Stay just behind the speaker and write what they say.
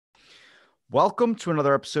Welcome to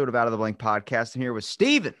another episode of Out of the Blank Podcast. I'm here with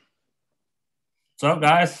Steven. What's up,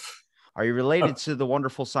 guys? Are you related to the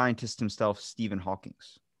wonderful scientist himself, Stephen Hawking?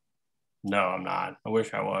 No, I'm not. I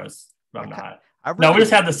wish I was, but I'm not. Really, no, we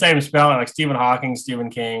just have the same spelling, like Stephen Hawking, Stephen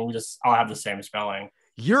King. We just all have the same spelling.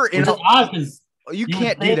 You're in you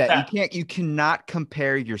can't do that. You cannot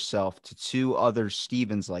compare yourself to two other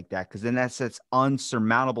Stevens like that, because then that sets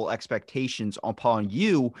unsurmountable expectations upon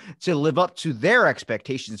you to live up to their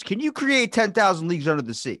expectations. Can you create 10,000 Leagues Under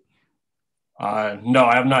the Sea? No,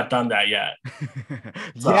 I have not done that yet.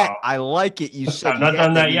 Yeah, I like it. You said I've not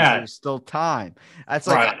done that yet. There's still time. That's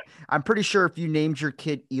like, right. I'm pretty sure if you named your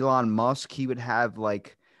kid Elon Musk, he would have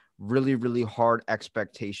like really, really hard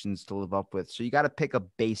expectations to live up with. So you got to pick a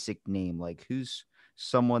basic name. Like who's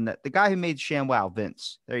someone that the guy who made ShamWow,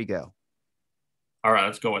 Vince. There you go. All right,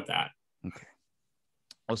 let's go with that. Okay.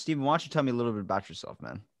 Well, Steven, why don't you tell me a little bit about yourself,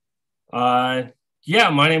 man?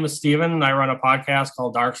 Yeah, my name is Steven. I run a podcast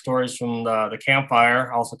called Dark Stories from the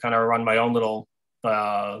Campfire. I also kind of run my own little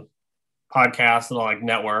podcast, little like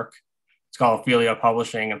network. It's called Ophelia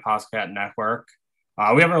Publishing and Podcast Network.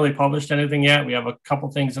 We haven't really published anything yet. We have a couple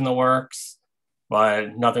things in the works,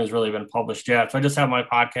 but nothing's really been published yet. So I just have my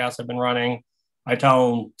podcast I've been running. I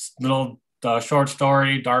tell little short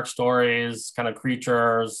story, dark stories, kind of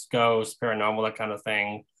creatures, ghosts, paranormal, that kind of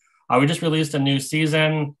thing. We just released a new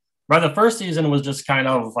season. Right, the first season was just kind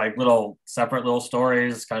of like little separate little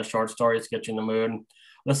stories, kind of short stories to get you in the mood.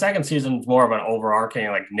 The second season is more of an overarching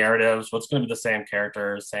like narrative. So it's going to be the same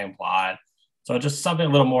characters, same plot. So just something a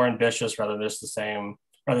little more ambitious rather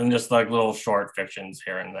than just like little short fictions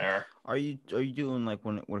here and there. Are you doing like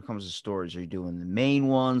when it comes to stories, are you doing the main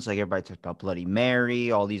ones? Like everybody talks about Bloody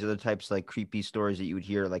Mary, all these other types of like creepy stories that you would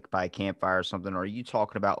hear like by a campfire or something? Or are you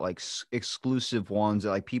talking about like exclusive ones that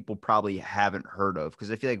like people probably haven't heard of?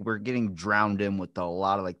 Because I feel like we're getting drowned in with a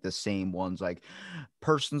lot of like the same ones, like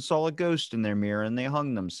person saw a ghost in their mirror and they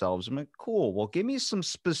hung themselves. I'm like, cool. Well, give me some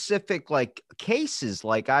specific like cases.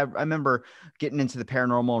 Like I remember getting into the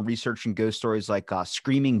paranormal and researching ghost stories like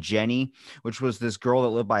Screaming Jenny, which was this girl that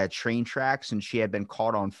lived by a train tracks, and she had been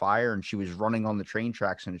caught on fire and she was running on the train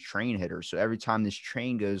tracks and a train hit her. So every time this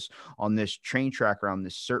train goes on this train track around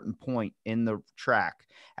this certain point in the track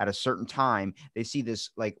at a certain time, they see this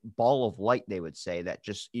like ball of light, they would say, that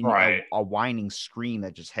just a whining scream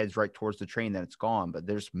that just heads right towards the train, then it's gone. But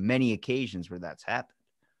there's many occasions where that's happened.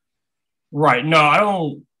 Right. No, I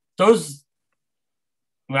don't.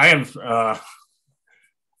 I have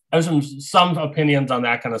some opinions on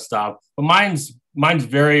that kind of stuff, but mine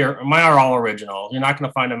are all original. You're not going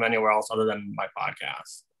to find them anywhere else other than my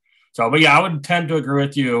podcast. So, but yeah, I would tend to agree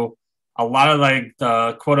with you. A lot of like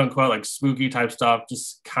the quote unquote like spooky type stuff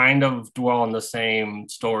just kind of dwell on the same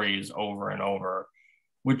stories over and over,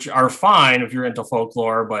 which are fine if you're into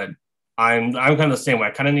folklore. But I'm kind of the same way.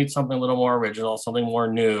 I kind of need something a little more original, something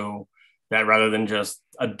more new, that rather than just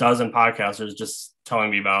a dozen podcasters just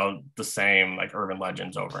telling me about the same like urban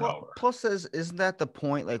legends over and over. Plus, isn't that the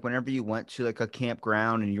point? Like whenever you went to like a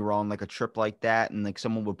campground and you were on like a trip like that, and like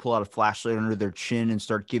someone would pull out a flashlight under their chin and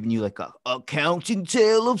start giving you like a accounting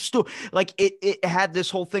tale of story. Like it had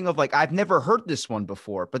this whole thing of like, I've never heard this one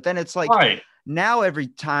before, but then it's like, right. Now every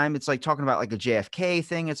time it's like talking about like a JFK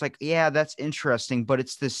thing, it's like, yeah, that's interesting, but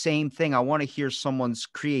it's the same thing. I want to hear someone's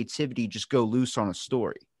creativity just go loose on a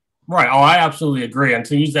story. Right. Oh, I absolutely agree. And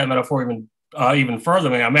to use that metaphor even further,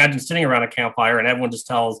 I mean, imagine sitting around a campfire and everyone just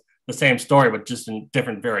tells the same story, but just in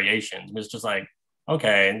different variations. It's just like,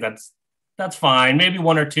 okay, that's fine. Maybe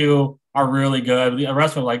one or two are really good. The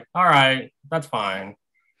rest are like, all right, that's fine.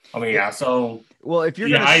 I mean, yeah. So, well, if you're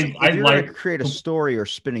gonna create a story or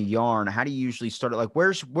spin a yarn, how do you usually start it? Like,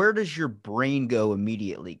 where does your brain go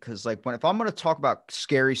immediately? Because like if I'm gonna talk about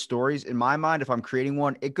scary stories, in my mind, if I'm creating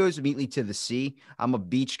one, it goes immediately to the sea. I'm a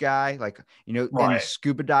beach guy, like right. And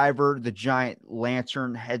scuba diver, the giant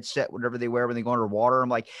lantern headset, whatever they wear when they go underwater. I'm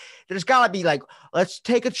like, there's gotta be like, let's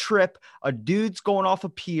take a trip. A dude's going off a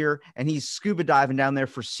pier and he's scuba diving down there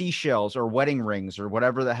for seashells or wedding rings or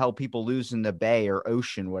whatever the hell people lose in the bay or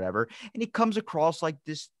ocean, whatever. And he comes across like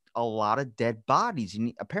a lot of dead bodies.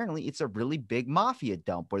 And apparently it's a really big mafia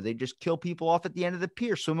dump where they just kill people off at the end of the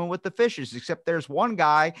pier, swimming with the fishes, except there's one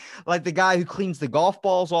guy, like the guy who cleans the golf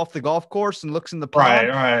balls off the golf course and looks in the pond.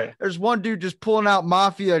 Right. There's one dude just pulling out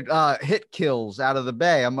mafia hit kills out of the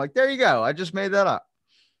bay. I'm like, there you go. I just made that up.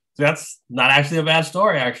 That's not actually a bad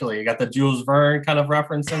story, actually. You got the Jules Verne kind of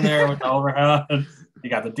reference in there with the overhead. You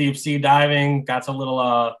got the deep sea diving, got some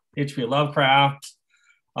little H.P. Lovecraft,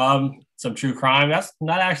 some true crime. That's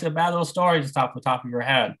not actually a bad little story just off the top of your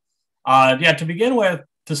head. To begin with,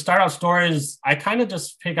 to start out stories, I kind of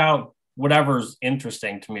just pick out whatever's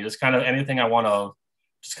interesting to me, just kind of anything I want to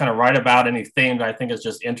just kind of write about, any theme that I think is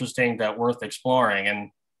just interesting, that worth exploring.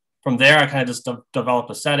 And from there, I kind of just develop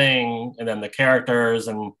a setting and then the characters,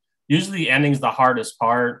 and usually the ending's the hardest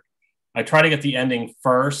part. I try to get the ending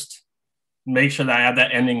first, make sure that I have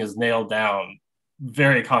that ending is nailed down,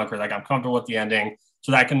 very concrete, like I'm comfortable with the ending,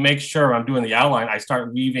 so that I can make sure I'm doing the outline, I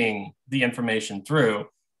start weaving the information through.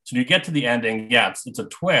 So you get to the ending, yeah, it's a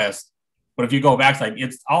twist, but if you go back, like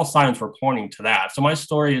it's all signs were pointing to that. So my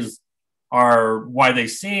stories are, why they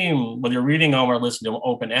seem, whether you're reading them or listening to them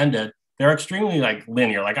open-ended, they're extremely like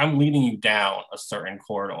linear. Like I'm leading you down a certain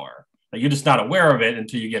corridor. Like you're just not aware of it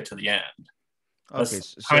until you get to the end. Okay,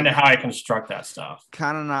 That's kind of how I construct that stuff.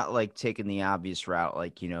 Kind of not like taking the obvious route,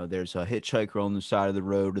 like, you know, there's a hitchhiker on the side of the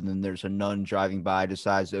road and then there's a nun driving by,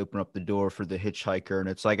 decides to open up the door for the hitchhiker, and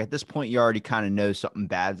it's like at this point you already kind of know something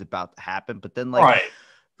bad's about to happen, but then like Right.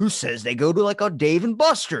 who says they go to like a Dave and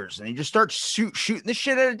Buster's and they just start shooting the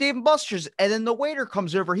shit out of Dave and Buster's, and then the waiter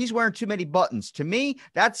comes over, he's wearing too many buttons. To me,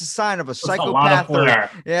 that's a sign of a psychopath. A lot of flair.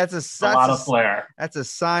 Yeah, that's a lot of flair. That's a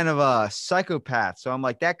sign of a psychopath. So I'm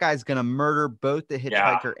like, that guy's gonna murder both the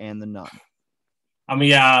hitchhiker and the nun. I mean,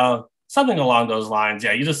 yeah, something along those lines.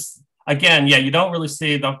 Yeah, you just, again, yeah, you don't really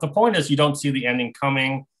see the point is you don't see the ending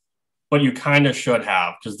coming, but you kind of should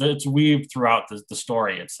have, because it's weaved throughout the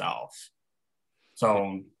story itself.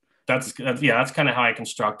 So that's kind of how I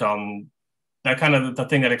construct that kind of the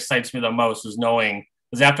thing that excites me the most is knowing,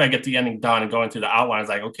 is after I get the ending done and going through the outlines,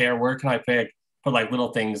 like, okay, where can I put like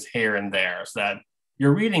little things here and there, so that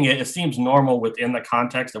you're reading it seems normal within the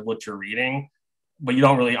context of what you're reading, but you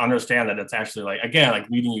don't really understand that it's actually like, again, like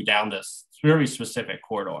leading you down this very specific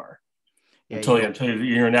corridor until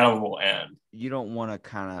your inevitable end. You don't want to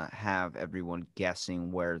kind of have everyone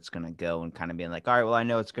guessing where it's going to go and kind of being like, all right, well, I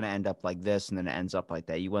know it's going to end up like this, and then it ends up like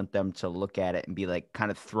that. You want them to look at it and be like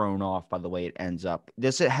kind of thrown off by the way it ends up.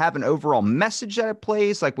 Does it have an overall message that it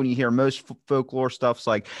plays? Like when you hear most folklore stuff's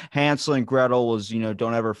like Hansel and Gretel was, you know,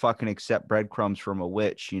 don't ever fucking accept breadcrumbs from a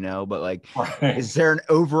witch, you know, but like, is there an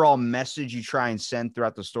overall message you try and send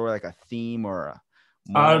throughout the story, like a theme or a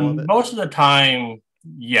moral of it? Most of the time,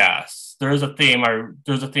 yes, there's a theme I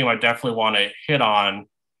definitely want to hit on,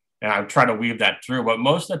 and I try to weave that through. But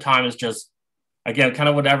most of the time, it's just, again, kind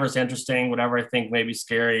of whatever's interesting, whatever I think maybe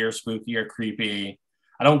scary or spooky or creepy.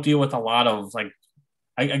 I don't deal with a lot of like,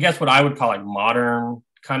 I guess what I would call like modern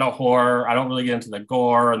kind of horror. I don't really get into the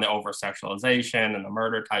gore and the over sexualization and the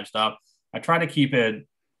murder type stuff. I try to keep it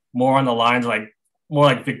more on the lines like more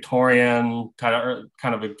like Victorian kind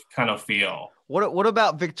of feel. What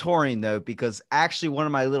about Victorian though? Because actually one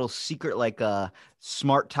of my little secret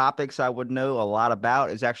smart topics I would know a lot about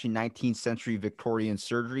is actually 19th century Victorian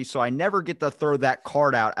surgery. So I never get to throw that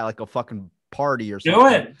card out at like a fucking party or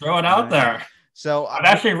something. Throw it out there. So I've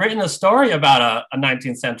actually written a story about a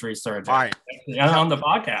 19th century surgeon. All right. On the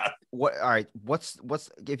podcast. All right. What's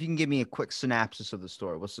if you can give me a quick synopsis of the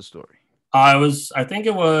story? What's the story? I want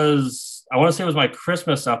to say it was my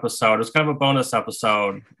Christmas episode. It was kind of a bonus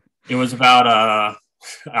episode. It was about,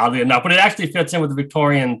 oddly enough, but it actually fits in with the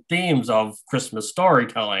Victorian themes of Christmas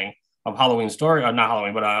storytelling, of Halloween story, or not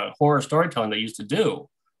Halloween, but horror storytelling they used to do.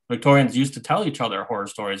 Victorians used to tell each other horror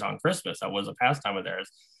stories on Christmas. That was a pastime of theirs.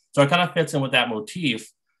 So it kind of fits in with that motif.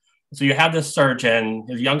 So you have this surgeon,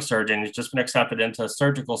 his young surgeon, he's just been accepted into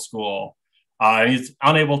surgical school. He's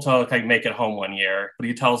unable to make it home one year, but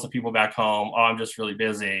he tells the people back home, "Oh, I'm just really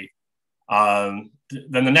busy."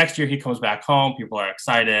 Then the next year he comes back home, people are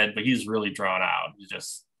excited, but he's really drawn out. He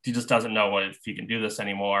just doesn't know if he can do this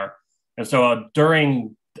anymore. And so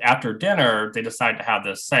after dinner, they decide to have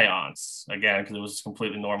this seance again, because it was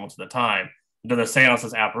completely normal to the time. Then the seance,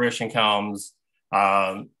 this apparition comes,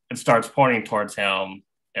 it starts pointing towards him.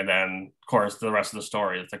 And then of course, the rest of the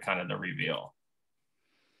story is the reveal.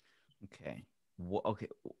 Okay. Okay.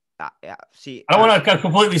 See, I don't want to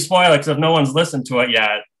completely spoil it because if no one's listened to it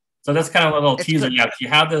yet. So that's kind of a little teaser. Good. Yeah, you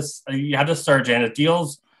have this surgeon. It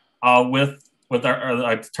deals with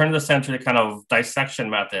our turn of the century kind of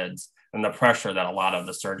dissection methods and the pressure that a lot of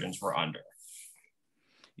the surgeons were under.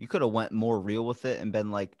 You could have went more real with it and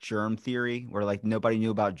been like germ theory, where like nobody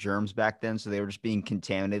knew about germs back then, so they were just being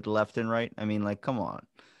contaminated left and right. I mean, like, come on.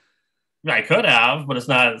 I could have, but it's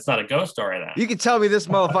not a ghost story then. You can tell me this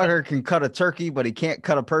motherfucker can cut a turkey, but he can't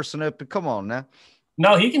cut a person up. Come on now.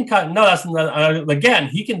 No, he can cut. No, that's again,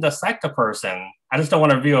 he can dissect a person. I just don't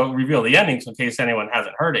want to reveal the endings in case anyone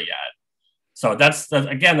hasn't heard it yet. So that's kind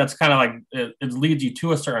of like it leads you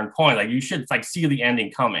to a certain point. Like you should see the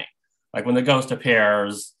ending coming. Like when the ghost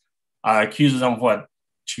appears, accuses him of what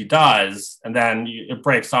she does, and then it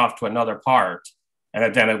breaks off to another part,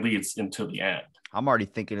 and then it leads into the end. I'm already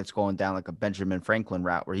thinking it's going down like a Benjamin Franklin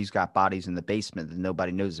route where he's got bodies in the basement that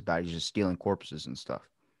nobody knows about. He's just stealing corpses and stuff.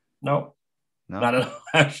 Nope, No? not at all.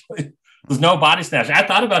 Actually, there's no body snatching. I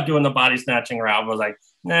thought about doing the body snatching route, but I was like,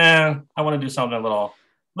 nah, I want to do something little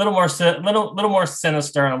more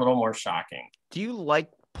sinister and a little more shocking. Do you like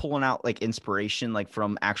pulling out like inspiration like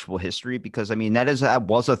from actual history? Because I mean that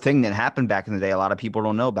was a thing that happened back in the day. A lot of people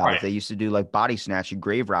don't know about it. Right. They used to do like body snatching,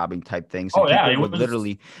 grave robbing type things, and Oh yeah, people it would was.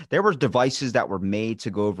 literally there were devices that were made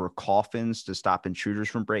to go over coffins to stop intruders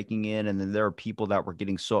from breaking in, and then there are people that were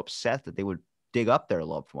getting so upset that they would dig up their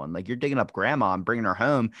loved one. Like you're digging up grandma and bringing her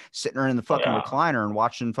home, sitting her in the Oh fucking yeah. recliner and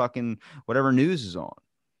watching fucking whatever news is on.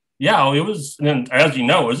 Yeah, it was, as you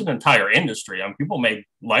know, it was an entire industry. I mean, people made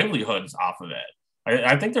livelihoods off of it.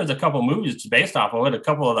 I think there's a couple movies based off of it. A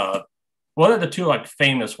couple of one of the two like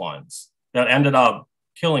famous ones that ended up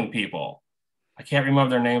killing people. I can't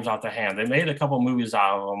remember their names off the hand. They made a couple movies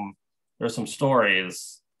out of them. There's some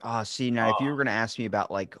stories. See, now if you were going to ask me about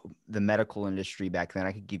like the medical industry back then,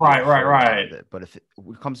 I could give you Right, a right, whole lot right. of it. But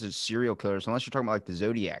when it comes to serial killers, unless you're talking about like the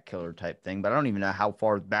Zodiac killer type thing, but I don't even know how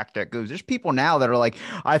far back that goes. There's people now that are like,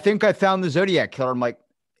 I think I found the Zodiac killer. I'm like,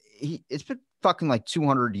 it's been fucking like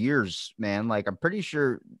 200 years, man. Like, I'm pretty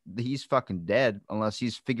sure he's fucking dead unless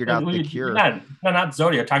he's figured out the cure. Not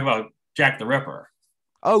Zodiac. Talk about Jack the Ripper.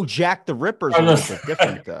 Oh, Jack the Ripper's a little bit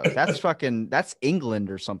different though. That's England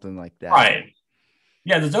or something like that. Right.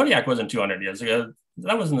 Yeah, the Zodiac wasn't 200 years ago.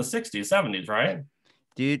 That was in the 60s, 70s, right?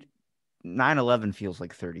 Dude, 9/11 feels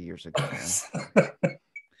like 30 years ago, man.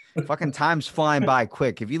 Fucking time's flying by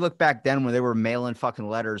quick. If you look back then when they were mailing fucking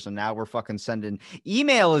letters and now we're fucking sending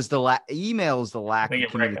email is the lack of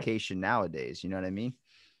communication nowadays. You know what I mean?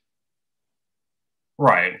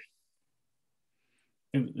 Right.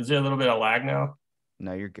 Is there a little bit of lag now?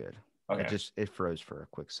 No, you're good. Okay. It froze for a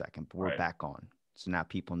quick second, but we're back on. So now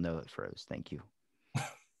people know it froze. Thank you.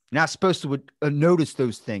 You're not supposed to notice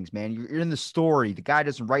those things, man. You're in the story. The guy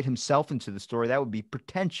doesn't write himself into the story. That would be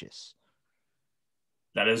pretentious.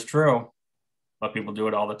 That is true. But people do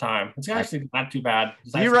it all the time. It's actually not too bad.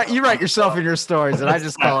 You write yourself in your stories, and I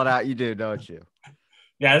just call it out. You do, don't you?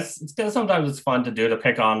 Yeah, it's sometimes it's fun to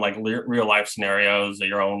pick on like real life scenarios of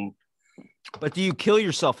your own. But do you kill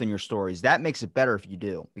yourself in your stories? That makes it better if you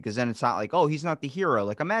do, because then it's not like, oh, he's not the hero.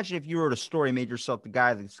 Like imagine if you wrote a story, made yourself the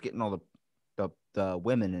guy that's getting all the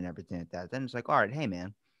women and everything like that. Then it's like, all right, hey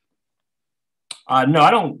man. No,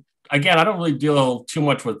 I don't. Again, I don't really deal too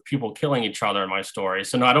much with people killing each other in my story.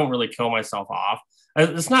 So no, I don't really kill myself off.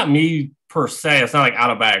 It's not me per se. It's not like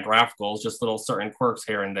autobiographical. It's just little certain quirks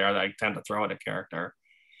here and there that I tend to throw at a character.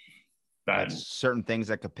 That's certain things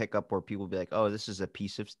that could pick up where people be like, oh, this is a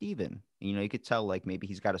piece of Steven. You know, you could tell like maybe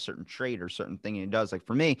he's got a certain trait or certain thing he does. Like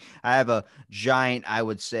for me, I have a giant, I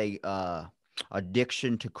would say,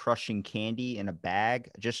 addiction to crushing candy in a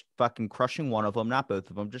bag, just fucking crushing one of them, not both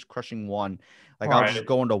of them, just crushing one. Like I'll just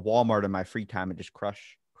go into Walmart in my free time and just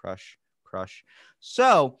crush.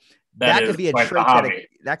 So that could be a trait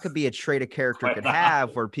that could be a trait a character could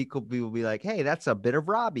have where people will be like, hey, that's a bit of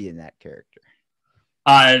Robbie in that character.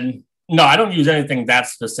 No, I don't use anything that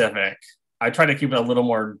specific. I try to keep it a little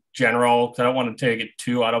more general because I don't want to take it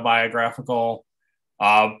too autobiographical.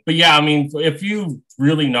 But yeah, I mean, if you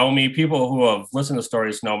really know me, people who have listened to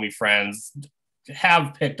stories know me, friends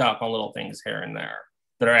have picked up on little things here and there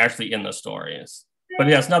that are actually in the stories. But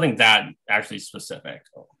yeah, it's nothing that actually specific.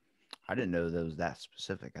 I didn't know that was that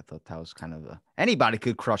specific. I thought that was kind of anybody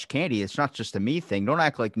could crush candy. It's not just a me thing. Don't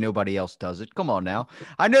act like nobody else does it. Come on now.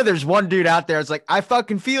 I know there's one dude out there. It's like, I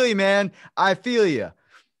fucking feel you, man. I feel you.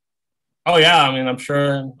 Oh yeah, I mean, I'm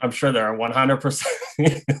sure there are 100%.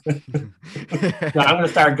 I'm gonna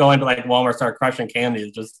start going to like Walmart, start crushing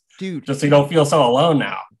candies, just so you don't feel so alone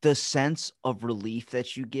now. The sense of relief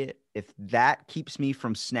that you get, if that keeps me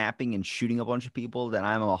from snapping and shooting a bunch of people, then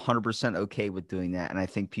I'm 100% okay with doing that. And I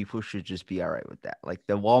think people should just be all right with that. Like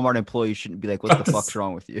the Walmart employee shouldn't be like, what the fuck's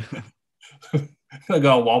wrong with you? I'm gonna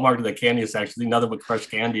go Walmart to the candy section, see nothing but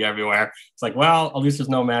crushed candy everywhere. It's like, well, at least there's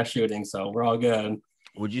no mass shooting, so we're all good.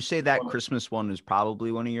 Would you say that Christmas one is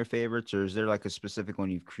probably one of your favorites, or is there like a specific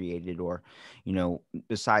one you've created, or, you know,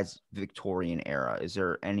 besides Victorian era, is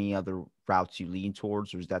there any other routes you lean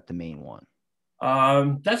towards, or is that the main one?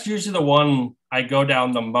 That's usually the one I go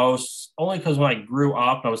down the most, only because when I grew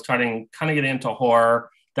up, I was trying to kind of get into horror.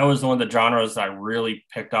 That was one of the genres that I really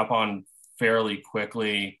picked up on fairly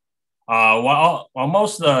quickly. While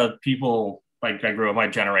most of the people like I grew up, my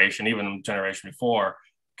generation, even generation before,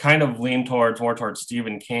 kind of leaned more towards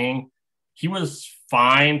Stephen King. He was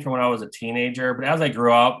fine for when I was a teenager, but as I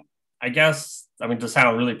grew up, I guess, I mean, to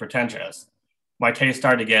sound really pretentious, my taste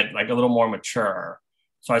started to get like a little more mature.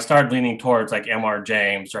 So I started leaning towards like M.R.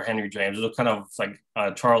 James or Henry James. It was kind of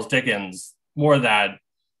like Charles Dickens, more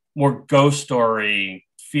ghost story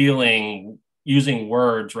feeling, using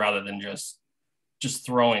words rather than just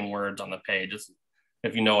throwing words on the page,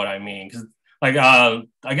 if you know what I mean. Because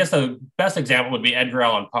I guess the best example would be Edgar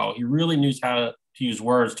Allan Poe. He really knew how to use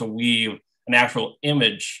words to weave an actual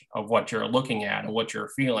image of what you're looking at and what you're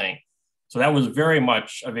feeling. So that was very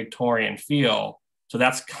much a Victorian feel. So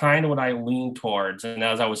that's kind of what I leaned towards. And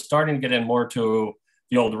as I was starting to get in more to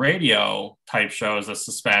the old radio type shows, the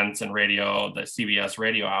suspense and radio, the CBS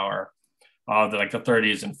radio hour, like the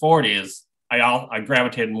 30s and 40s, I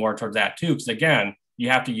gravitated more towards that too. Because again, you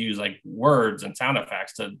have to use like words and sound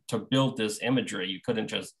effects to build this imagery. You couldn't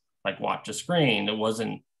just like watch a screen.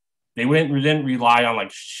 They didn't rely on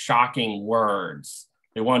like shocking words.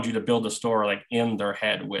 They wanted you to build a story like in their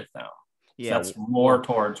head with them. Yeah, so that's more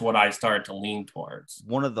towards what I started to lean towards.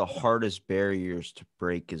 One of the hardest barriers to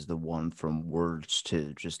break is the one from words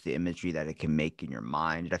to just the imagery that it can make in your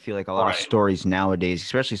mind. And I feel like a lot of stories nowadays,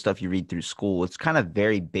 especially stuff you read through school, it's kind of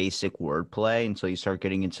very basic wordplay until you start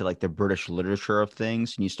getting into like the British literature of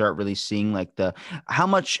things, and you start really seeing like how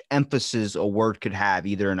much emphasis a word could have,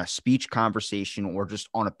 either in a speech conversation or just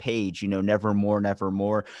on a page. Nevermore,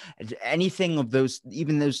 nevermore, anything of those,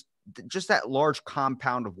 even those, just that large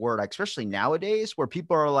compound of word, especially nowadays where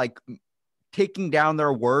people are like taking down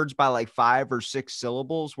their words by like 5 or 6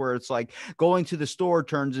 syllables, where it's like going to the store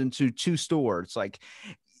turns into to store. It's like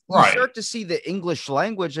you start to see the English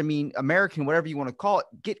language, American, whatever you want to call it,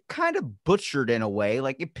 get kind of butchered in a way.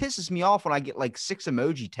 Like it pisses me off when I get like 6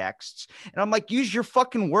 emoji texts and I'm like, use your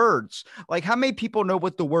fucking words. Like how many people know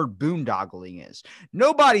what the word boondoggling is?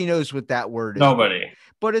 Nobody knows what that word is. Nobody.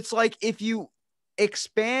 But it's like, if you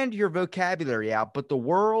expand your vocabulary out, but the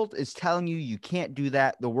world is telling you can't do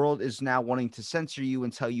that. The world is now wanting to censor you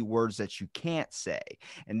and tell you words that you can't say.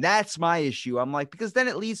 And that's my issue. I'm like, because then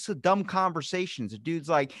it leads to dumb conversations. The dude's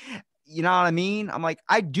like, you know what I mean? I'm like,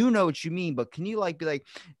 I do know what you mean, but can you like be like,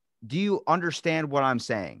 do you understand what I'm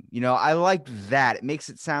saying? I like that. It makes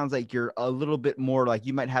it sound like you're a little bit more like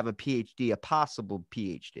you might have a PhD, a possible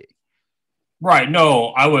PhD. Right. No,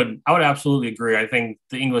 I would absolutely agree. I think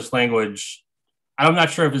the English language, I'm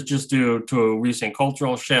not sure if it's just due to recent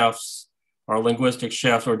cultural shifts or linguistic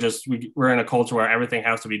shifts, or just we're in a culture where everything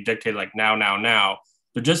has to be dictated like now.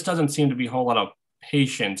 There just doesn't seem to be a whole lot of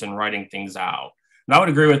patience in writing things out. And I would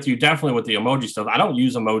agree with you definitely with the emoji stuff. I don't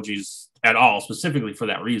use emojis at all, specifically for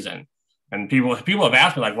that reason. And people have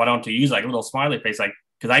asked me like, why don't you use like a little smiley face? Like,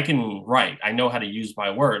 because I can write. I know how to use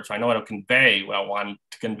my words. So I know how to convey what I want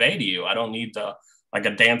to convey to you. I don't need to like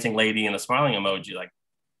a dancing lady and a smiling emoji. Like,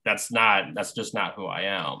 that's just not who I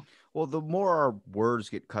am. Well, the more our words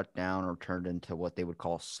get cut down or turned into what they would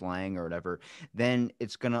call slang or whatever, then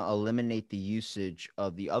it's going to eliminate the usage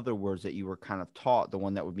of the other words that you were kind of taught, the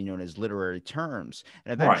one that would be known as literary terms.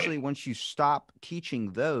 And eventually, once you stop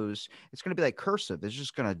teaching those, it's going to be like cursive. It's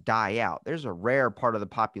just going to die out. There's a rare part of the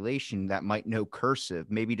population that might know cursive,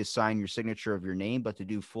 maybe to sign your signature of your name, but to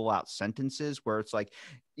do full out sentences where it's like,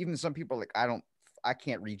 even some people are like, I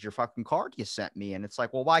can't read your fucking card you sent me. And it's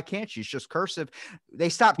like, well, why can't you? It's just cursive. They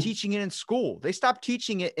stopped teaching it in school. They stopped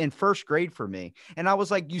teaching it in first grade for me. And I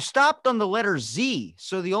was like, you stopped on the letter Z.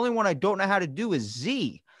 So the only one I don't know how to do is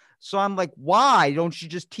Z. So I'm like, why don't you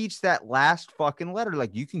just teach that last fucking letter?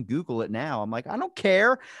 Like, you can Google it now. I'm like, I don't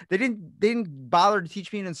care. They didn't bother to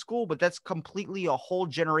teach me it in school, but that's completely a whole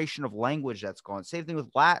generation of language that's gone. Same thing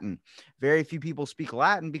with Latin. Very few people speak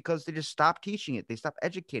Latin because they just stopped teaching it. They stopped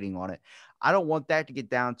educating on it. I don't want that to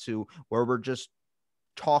get down to where we're just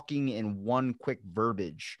talking in one quick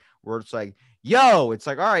verbiage where it's like, yo, it's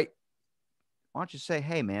like, all right, why don't you say,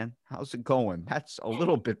 hey man, how's it going? That's a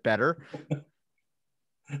little bit better.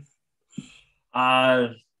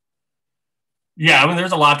 Yeah,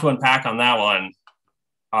 there's a lot to unpack on that one.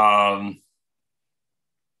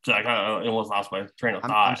 So I kind of almost lost my train of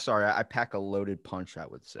thought. I'm sorry. I pack a loaded punch, I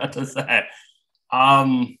would say. That's to say.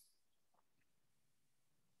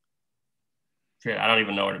 Shit, I don't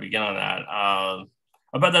even know where to begin on that.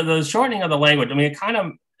 But the shortening of the language, it kind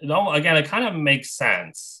of makes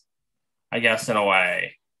sense, I guess, in a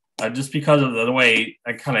way, just because of the way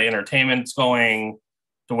kind of entertainment's going,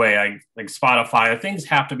 the way like Spotify, things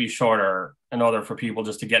have to be shorter in order for people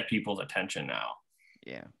just to get people's attention now.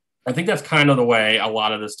 Yeah. I think that's kind of the way a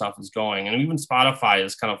lot of this stuff is going. And even Spotify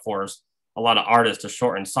has kind of forced a lot of artists to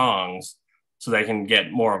shorten songs so they can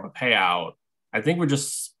get more of a payout. I think we're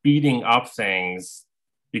just speeding up things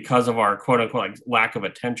because of our quote unquote like lack of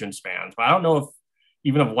attention spans. But I don't know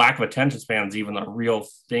if lack of attention spans even a real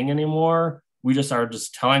thing anymore. we just are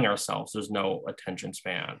just telling ourselves there's no attention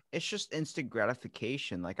span. It's just instant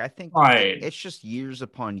gratification. Like I think Right. it's just years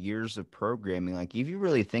upon years of programming. Like if you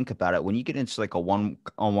really think about it, when you get into like a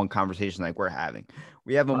one-on-one conversation like we're having,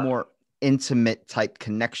 we have a Right. more intimate type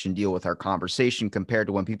connection deal with our conversation compared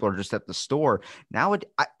to when people are just at the store. Now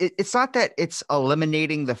it's not that it's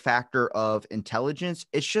eliminating the factor of intelligence.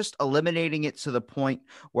 It's just eliminating it to the point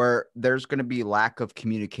where there's going to be lack of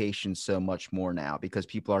communication so much more now because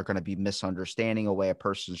people are going to be misunderstanding a way a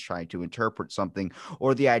person's trying to interpret something,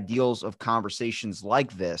 or the ideals of conversations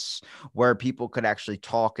like this where people could actually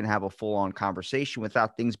talk and have a full-on conversation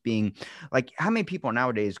without things being like, how many people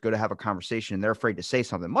nowadays go to have a conversation and they're afraid to say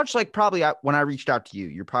something, much like probably when I reached out to you,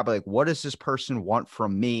 you're probably like, what does this person want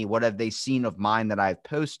from me? What have they seen of mine that I've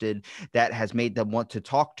posted that has made them want to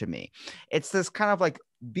talk to me? It's this kind of like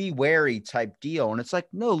be wary type deal. And it's like,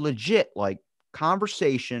 no, legit, like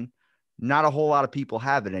conversation. Not a whole lot of people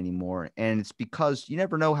have it anymore. And it's because you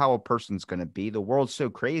never know how a person's going to be. The world's so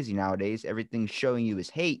crazy nowadays. Everything's showing you is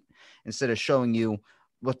hate instead of showing you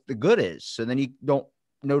what the good is. So then you don't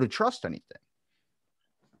know to trust anything.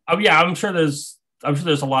 Oh yeah, I'm sure there's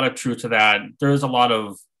a lot of truth to that. There's a lot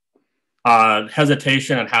of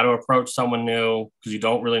hesitation on how to approach someone new because you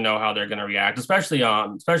don't really know how they're going to react, especially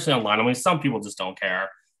online. I mean, some people just don't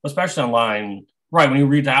care, especially online. Right, when you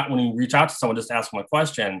reach out to someone, just ask them a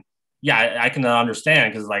question. Yeah, I can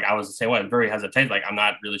understand because like I was the same way. I'm very hesitant. Like I'm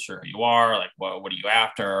not really sure who you are. Like what are you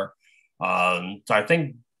after? So I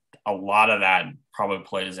think a lot of that probably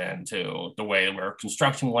plays into the way we're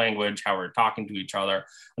constructing language, how we're talking to each other.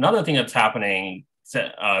 Another thing that's happening,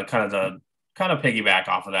 kind of piggyback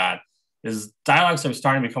off of that, is dialects are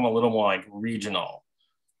starting to become a little more like regional.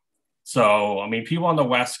 So, I mean, people on the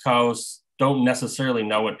West Coast don't necessarily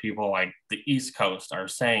know what people like the East Coast are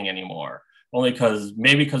saying anymore, only because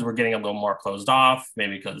we're getting a little more closed off,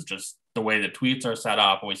 maybe because just the way the tweets are set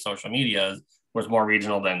up, the way social media is, was more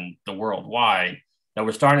regional than the worldwide, that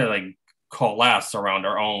we're starting to like coalesce around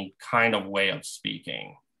our own kind of way of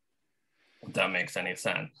speaking, if that makes any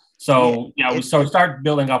sense. Yeah, So yeah, we start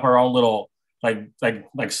building up our own little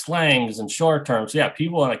like slangs and short terms. Yeah,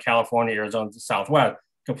 people in like California, Arizona, the Southwest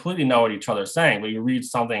completely know what each other's saying. But you read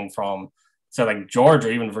something from say like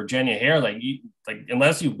Georgia, even Virginia here, like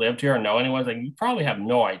unless you lived here or know anyone, like you probably have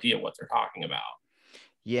no idea what they're talking about.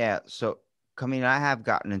 yeah. So, I mean, I have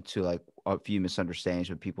gotten into like a few misunderstandings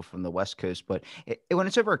with people from the West Coast, but when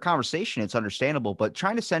it's over a conversation, it's understandable. But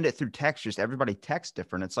trying to send it through text, just everybody texts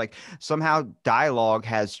different. It's like somehow dialogue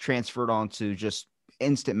has transferred onto just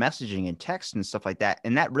instant messaging and text and stuff like that.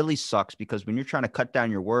 And that really sucks because when you're trying to cut down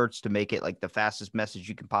your words to make it like the fastest message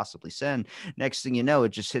you can possibly send, next thing you know, it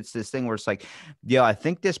just hits this thing where it's like, yeah, I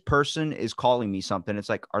think this person is calling me something. It's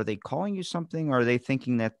like, are they calling you something? Or are they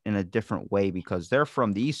thinking that in a different way because they're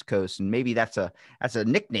from the East Coast and maybe that's a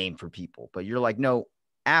nickname for people, but you're like, no,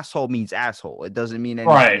 asshole means asshole. It doesn't mean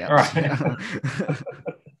anything Right, else. right.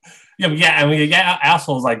 Yeah, I mean, yeah,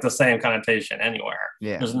 asshole's like the same connotation anywhere.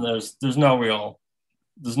 Yeah. There's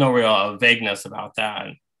no real vagueness about that.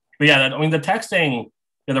 But yeah, I mean, the texting,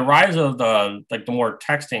 the rise of the more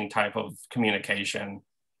texting type of communication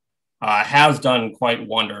has done quite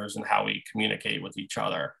wonders in how we communicate with each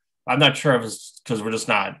other. I'm not sure if it's because we're just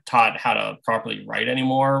not taught how to properly write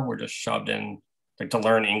anymore. We're just shoved in like to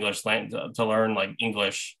learn English, to learn like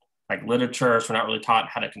English like literature. So we're not really taught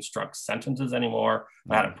how to construct sentences anymore,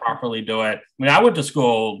 how to properly do it. I mean, I went to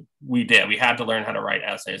school. We had to learn how to write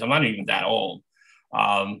essays. I'm not even that old.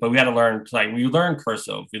 But we had to learn, we learned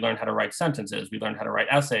cursive, we learned how to write sentences, we learned how to write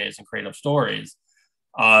essays and creative stories.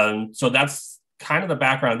 So that's kind of the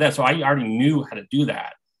background of this. So I already knew how to do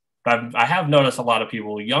that. But I have noticed a lot of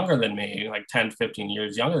people younger than me, like 10, 15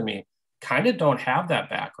 years younger than me, kind of don't have that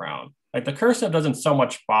background. Like the cursive doesn't so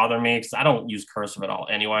much bother me because I don't use cursive at all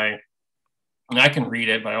anyway. And I can read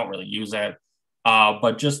it, but I don't really use it.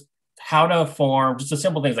 But just how to form, just the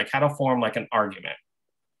simple things like how to form like an argument.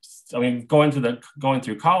 I mean, going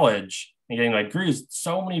through college and getting my degrees,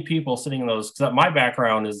 so many people sitting in those, because my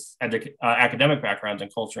background is academic background in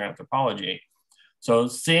cultural anthropology. So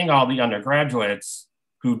seeing all the undergraduates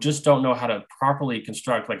who just don't know how to properly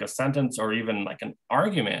construct like a sentence or even like an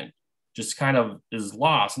argument just kind of is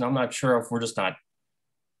lost. And I'm not sure if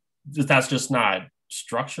that's just not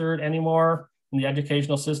structured anymore in the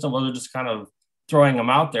educational system, or they're just kind of throwing them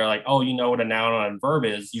out there like, oh, you know what a noun and a verb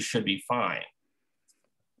is, you should be fine.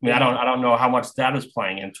 I mean, I don't know how much that is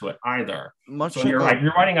playing into it either. So you're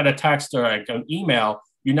writing out a text or like an email,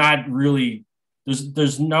 you're not really,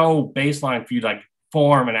 there's no baseline for you to like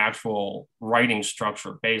form an actual writing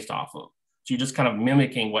structure based off of. So you're just kind of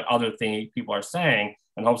mimicking what other things people are saying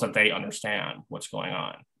in hopes that they understand what's going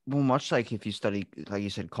on. Well, much like if you study, like you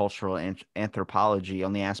said, cultural anthropology,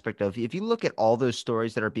 on the aspect of if you look at all those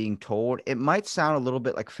stories that are being told, it might sound a little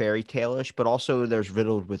bit like fairy tale-ish, but also there's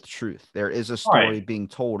riddled with truth. There is a story Right. being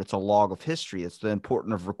told. It's a log of history. It's the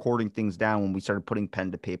importance of recording things down when we started putting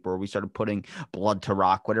pen to paper, or we started putting blood to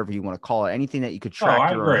rock, whatever you want to call it, anything that you could Oh, track I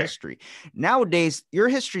your own agree. history. Nowadays, your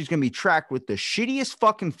history is going to be tracked with the shittiest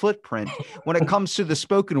fucking footprint when it comes to the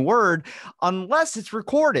spoken word, unless it's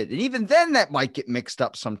recorded. And even then, that might get mixed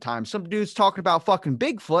up sometimes. Some dude's talking about fucking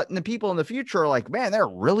Bigfoot, and the people in the future are like, man, they're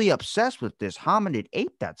really obsessed with this hominid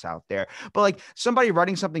ape that's out there. But like somebody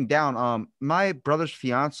writing something down, my brother's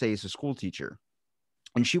fiance is a school teacher.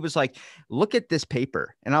 And she was like, "Look at this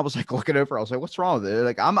paper," and I was like, looking over. I was like, "What's wrong with it?"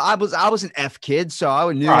 Like, I was an F kid, so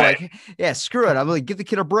I knew Right. like, yeah, screw it. I'm like, give the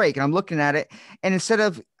kid a break, and I'm looking at it, and instead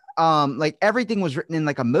of like everything was written in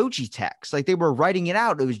like emoji text, like they were writing it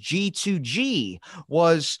out. It was G2G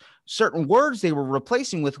was certain words they were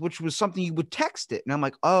replacing with, which was something you would text it, and I'm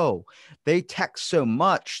like, oh, they text so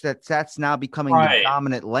much that that's now becoming the Right.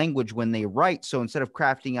 dominant language when they write. So instead of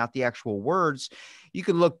crafting out the actual words, you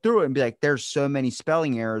could look through it and be like, there's so many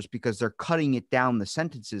spelling errors because they're cutting it down the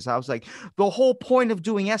sentences. I was like, the whole point of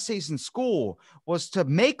doing essays in school was to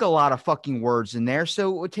make a lot of fucking words in there.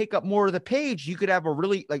 So it would take up more of the page. You could have a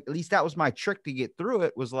really, like, at least that was my trick to get through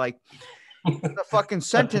it, was like the fucking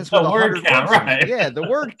sentence with The word 100 count, words in it. right. Yeah, the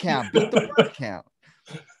word count, beat the word count.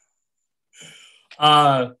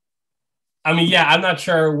 uh I mean, yeah, I'm not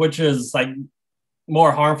sure which is like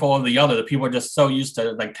more harmful than the other. The people are just so used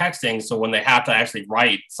to like texting, so when they have to actually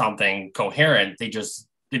write something coherent, they just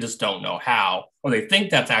don't know how, or they think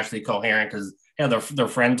that's actually coherent because yeah, their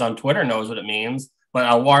friends on Twitter knows what it means, but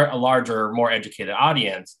a larger, more educated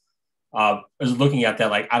audience is looking at that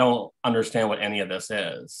like, I don't understand what any of this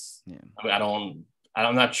is. Yeah. I mean,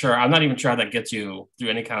 I'm not sure. I'm not even sure how that gets you through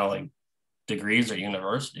any kind of like degrees or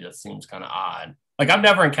university. That seems kind of odd. Like I've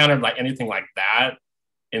never encountered like anything like that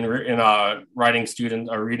in writing student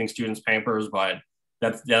or reading students' papers, but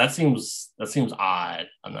that seems odd.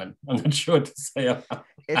 I'm not sure what to say about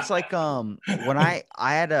It's like when I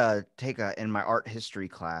had to take a in my art history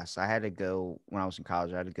class, I had to go when I was in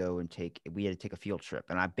college, I had to go and we had to take a field trip,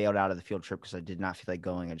 and I bailed out of the field trip because I did not feel like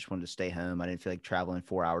going. I just wanted to stay home. I didn't feel like traveling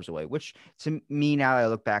 4 hours away, which to me now that I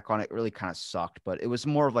look back on it really kind of sucked, but it was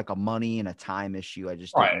more of like a money and a time issue I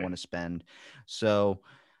just didn't right. want to spend. So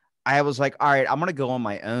I was like, all right, I'm gonna go on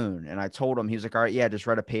my own. And I told him, he was like, all right, yeah, just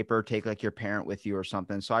write a paper, take like your parent with you or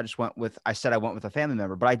something. So I said I went with a family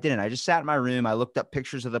member, but I didn't. I just sat in my room. I looked up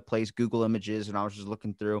pictures of the place, Google images, and I was just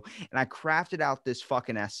looking through, and I crafted out this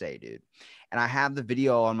fucking essay, dude. And I have the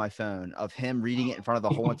video on my phone of him reading it in front of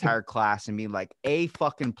the whole entire class and being like, A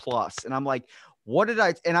fucking plus. And I'm like, what did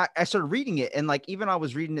I started reading it, and like even I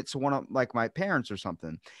was reading it to one of like my parents or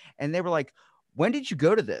something, and they were like, when did you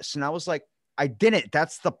go to this? And I was like, I didn't.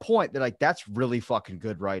 That's the point. They're like, that's really fucking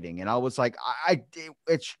good writing. And I was like,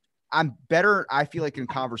 I'm better, I feel like, in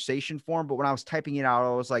conversation form. But when I was typing it out,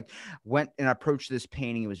 I was like, went and approached this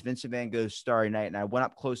painting. It was Vincent van Gogh's Starry Night. And I went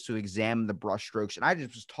up close to examine the brushstrokes. And I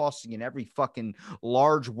just was tossing in every fucking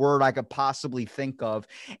large word I could possibly think of.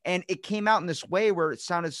 And it came out in this way where it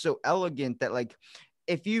sounded so elegant that, like,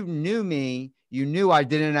 if you knew me, you knew I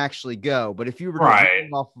didn't actually go. But if you were just Right.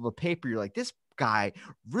 reading off of a paper, you're like, this guy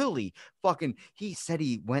really fucking, he said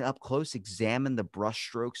he went up close, examined the brush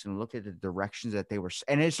strokes, and looked at the directions that they were.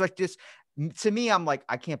 And it's like this to me, I'm like,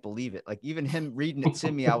 I can't believe it. Like even him reading it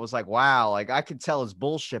to me, I was like, wow, like I could tell it's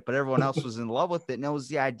bullshit, but everyone else was in love with it. And it was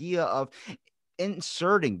the idea of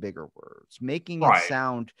inserting bigger words, making it Right.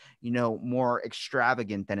 sound, more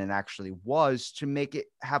extravagant than it actually was, to make it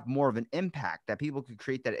have more of an impact, that people could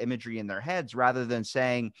create that imagery in their heads rather than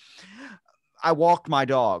saying, I walked my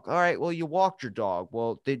dog. All right, well, you walked your dog.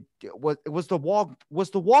 Well, was the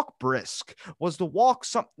walk brisk? Was the walk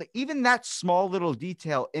something? Even that small little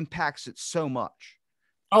detail impacts it so much.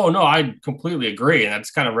 Oh no, I completely agree, and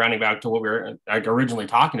that's kind of rounding back to what we were like originally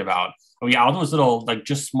talking about. I mean, all those little like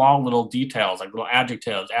just small little details, like little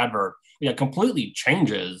adjectives, adverb, yeah, completely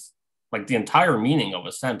changes like the entire meaning of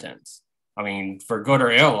a sentence. I mean, for good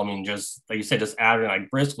or ill. I mean, just like you said, just adding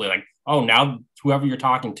like briskly, like, oh, now whoever you're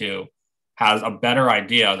talking to has a better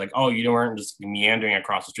idea. Like, oh, you weren't just meandering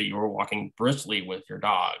across the street; you were walking briskly with your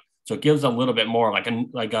dog. So it gives a little bit more like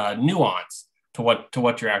a nuance to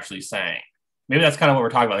what you're actually saying. Maybe that's kind of what we're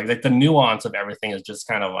talking about. Like the nuance of everything is just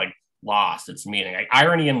kind of like lost its meaning. Like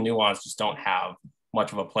irony and nuance just don't have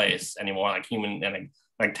much of a place anymore. Like human and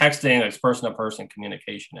like texting, like person to person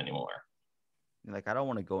communication anymore. Like, I don't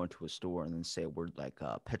want to go into a store and then say a word like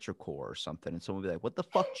petrichor or something, and someone be like, "What the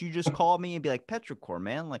fuck did you just call me?" And be like, "Petrichor,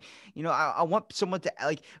 man." Like, I want someone to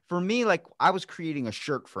like. For me, like, I was creating a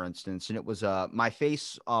shirt, for instance, and it was my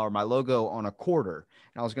face or my logo on a quarter,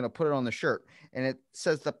 and I was gonna put it on the shirt, and it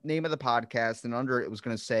says the name of the podcast, and under it was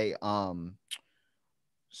gonna say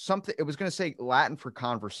something. It was gonna say Latin for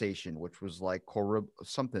conversation, which was like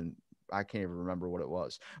something. I can't even remember what it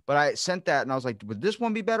was, but I sent that and I was like, would this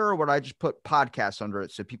one be better, or would I just put podcast under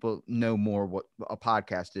it so people know more what a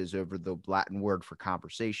podcast is over the Latin word for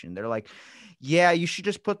conversation? They're like, yeah, you should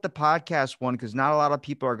just put the podcast one because not a lot of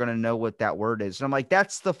people are going to know what that word is. And I'm like,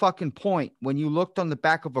 that's the fucking point. When you looked on the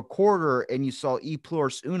back of a quarter and you saw e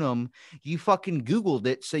pluribus unum, you fucking Googled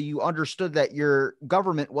it so you understood that your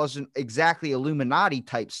government wasn't exactly Illuminati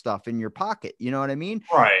type stuff in your pocket. You know what I mean?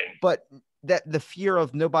 Right. But that the fear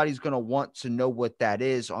of nobody's going to want to know what that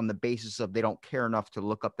is on the basis of they don't care enough to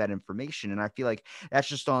look up that information. And I feel like that's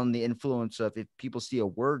just on the influence of, if people see a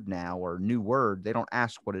word now or a new word, they don't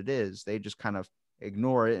ask what it is. They just kind of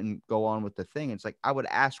ignore it and go on with the thing. It's like, I would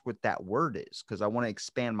ask what that word is because I want to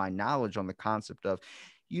expand my knowledge on the concept of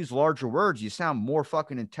use larger words. You sound more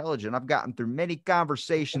fucking intelligent. I've gotten through many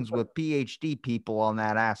conversations with PhD people on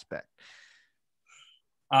that aspect.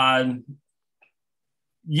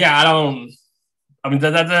 Yeah, I mean,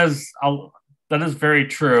 that is very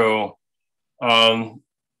true. Yeah,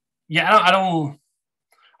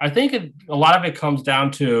 I think a lot of it comes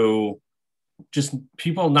down to just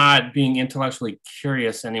people not being intellectually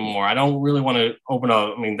curious anymore. I don't really want to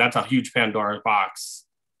I mean, that's a huge Pandora's box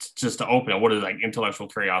just to open it. What is like intellectual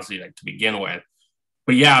curiosity like to begin with?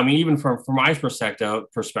 But yeah, I mean, even from my perspective,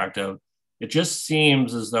 it just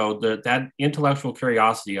seems as though that intellectual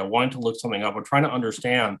curiosity of wanting to look something up or trying to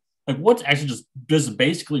understand like what's actually just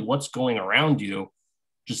basically what's going around you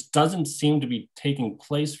just doesn't seem to be taking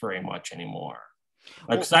place very much anymore.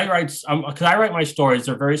 Like, because I write my stories,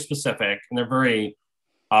 they're very specific and they're very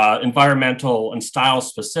environmental and style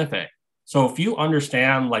specific. So if you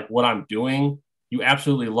understand like what I'm doing, you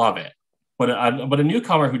absolutely love it. But a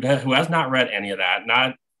newcomer who has not read any of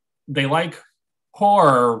that, they like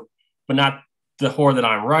horror, but not the horror that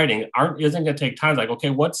I'm writing, isn't going to take time. Like, okay,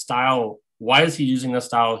 what style? Why is he using the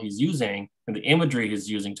style he's using and the imagery he's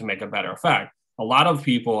using to make a better effect? A lot of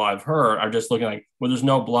people I've heard are just looking like, well, there's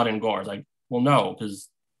no blood and gore. It's like, well, no, because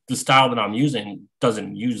the style that I'm using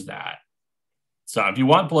doesn't use that. So if you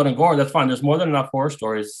want blood and gore, that's fine. There's more than enough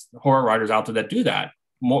horror writers out there that do that.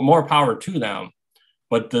 More power to them.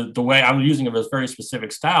 But the way I'm using it is very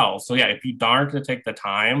specific style. So yeah, if you aren't going to take the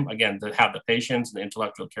time, again, to have the patience and the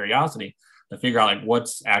intellectual curiosity to figure out like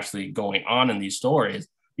what's actually going on in these stories,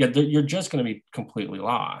 yeah, you're just going to be completely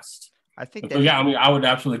lost. I think so yeah, I mean, I would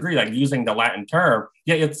absolutely agree. Like using the Latin term,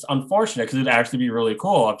 yeah, it's unfortunate because it'd actually be really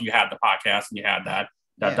cool if you had the podcast and you had that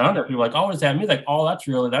done there. People are like, oh, what does that mean? Like, oh, that's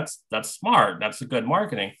smart. That's a good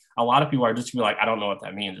marketing. A lot of people are just gonna be like, I don't know what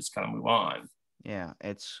that means. Just kind of move on. Yeah,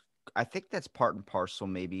 I think that's part and parcel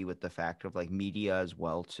maybe with the fact of like media as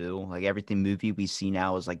well too. Like everything movie we see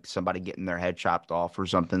now is like somebody getting their head chopped off or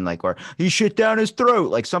something, like, or he shit down his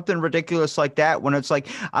throat, like something ridiculous like that. When it's like,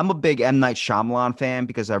 I'm a big M. Night Shyamalan fan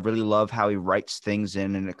because I really love how he writes things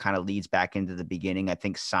in and it kind of leads back into the beginning. I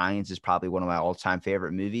think Signs is probably one of my all-time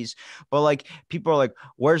favorite movies. But like people are like,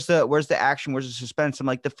 where's the action? Where's the suspense? I'm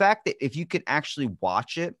like, the fact that if you can actually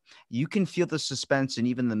watch it, you can feel the suspense and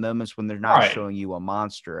even the moments when they're not showing you a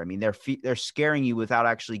monster. I mean, they're scaring you without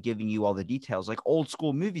actually giving you all the details, like old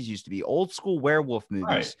school movies used to be. Old school werewolf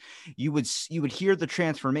movies, you would hear the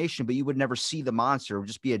transformation, but you would never see the monster. It would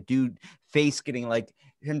just be a dude face getting like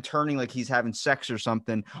him turning like he's having sex or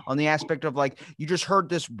something, on the aspect of like you just heard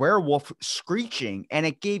this werewolf screeching and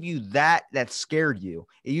it gave you that scared you.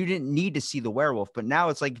 You didn't need to see the werewolf. But now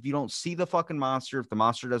it's like, if you don't see the fucking monster, if the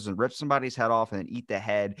monster doesn't rip somebody's head off and then eat the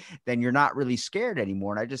head, then you're not really scared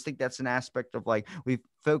anymore. And I just think that's an aspect of like we've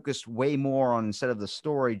focused way more on, instead of the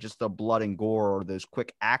story, just the blood and gore or those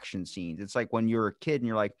quick action scenes. It's like when you're a kid and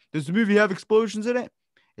you're like, does the movie have explosions in it?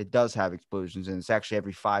 It does have explosions, and it's actually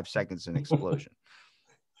every 5 seconds an explosion.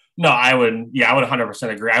 No, I would 100%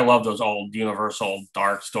 agree. I love those old Universal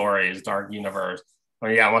dark stories, dark universe. But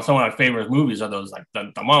yeah, some of my favorite movies are those like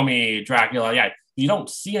the Mummy, Dracula. Yeah, you don't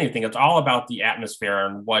see anything. It's all about the atmosphere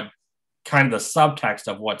and what kind of the subtext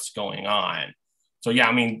of what's going on. So yeah,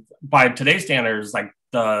 I mean, by today's standards, like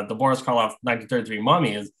the Boris Karloff 1933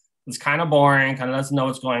 Mummy is kind of boring, kind of doesn't know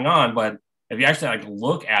what's going on. But if you actually like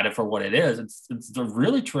look at it for what it is, it's a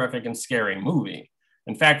really terrific and scary movie.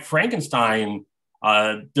 In fact, Frankenstein.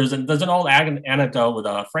 There's an old anecdote with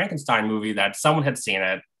a Frankenstein movie that someone had seen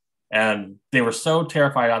it, And they were so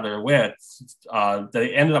terrified out of their wits,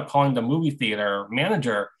 they ended up calling the movie theater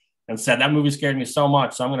manager and said, that movie scared me so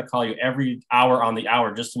much, so I'm going to call you every hour on the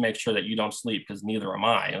hour just to make sure that you don't sleep, because neither am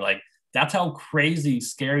I. And like, that's how crazy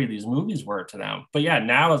scary these movies were to them. But yeah,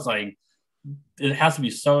 now it's like, it has to be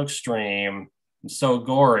so extreme and so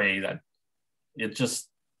gory that it just,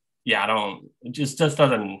 yeah, I don't, it just doesn't,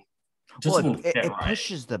 Well, doesn't it, fit it right.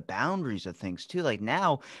 pushes the boundaries of things too. Like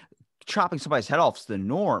now, chopping somebody's head off is the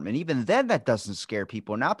norm. And even then, that doesn't scare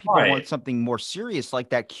people. Now people want Right. something more serious, like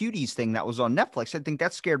that cuties thing that was on Netflix. I think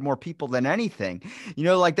that scared more people than anything. You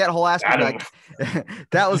know, like that whole I aspect, don't, like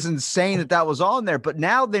that was insane that that was on there. But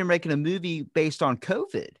now they're making a movie based on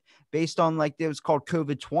COVID. Based on like it was called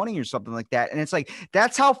COVID 20 or something like that. And it's like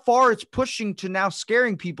that's how far it's pushing to now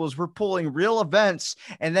scaring people is we're pulling real events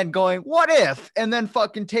and then going, what if? And then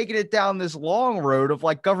fucking taking it down this long road of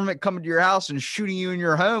like government coming to your house and shooting you in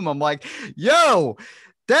your home. I'm like, yo,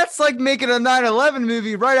 that's like making a 9/11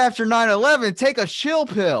 movie right after 9/11. Take a chill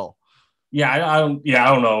pill. yeah, I don't, yeah,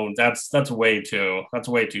 I don't know. That's way too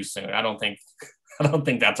soon. I don't think, I don't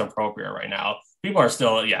think that's appropriate right now. People are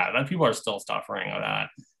still, yeah, people are still suffering of that.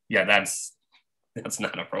 Yeah, that's not That's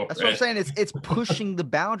what I'm appropriate. saying. It's pushing the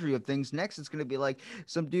boundary of things. Next, it's going to be like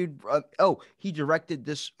some dude. He directed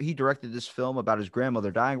this. He directed this film about his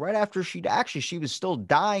grandmother dying right after she was still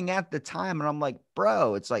dying at the time. And I'm like,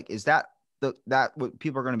 bro, it's like, is that that what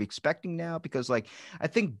people are going to be expecting now? Because like I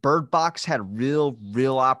think Bird Box had real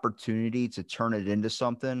opportunity to turn it into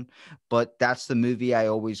something, but that's the movie I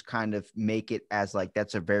always kind of make it as like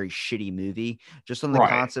that's a very shitty movie, just on the Right.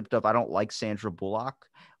 concept of I don't like Sandra Bullock.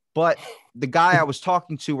 But the guy I was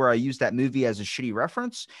talking to where I used that movie as a shitty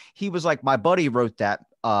reference, he was like, my buddy wrote that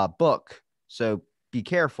book. So be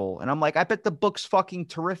careful. And I'm like, I bet the book's fucking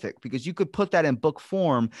terrific because you could put that in book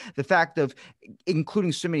form. The fact of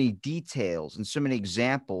including so many details and so many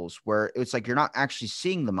examples where it's like you're not actually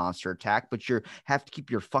seeing the monster attack, but you have to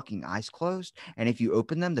keep your fucking eyes closed. And if you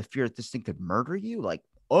open them, the fear that this thing could murder you, like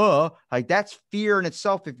that's fear in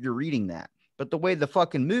itself if you're reading that. But the way the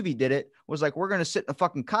fucking movie did it was like, we're going to sit in a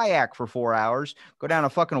fucking kayak for 4 hours, go down a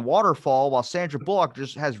fucking waterfall while Sandra Bullock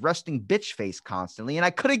just has resting bitch face constantly. And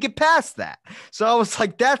I couldn't get past that. So I was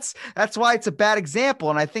like, that's why it's a bad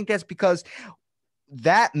example. And I think that's because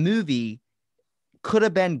that movie could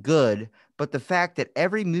have been good. But the fact that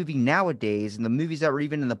every movie nowadays and the movies that were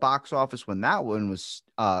even in the box office when that one was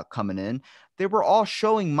coming in, they were all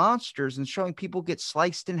showing monsters and showing people get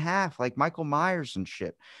sliced in half like Michael Myers and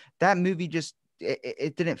shit. That movie just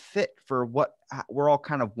it didn't fit for what we're all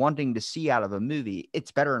kind of wanting to see out of a movie.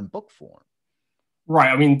 It's better in book form. Right.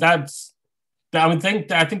 I mean, I think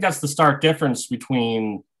that's the stark difference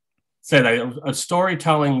between, say, that a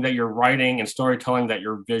storytelling that you're writing and storytelling that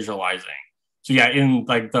you're visualizing. So yeah, in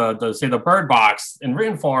like the say the Bird Box in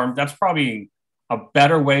written form, that's probably a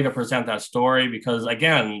better way to present that story because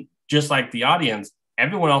again, just like the audience,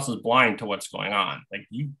 everyone else is blind to what's going on. Like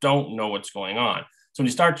you don't know what's going on. So when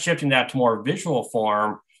you start shifting that to more visual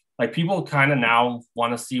form, like people kind of now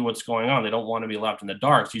want to see what's going on. They don't want to be left in the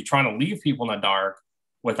dark. So you're trying to leave people in the dark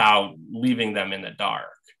without leaving them in the dark.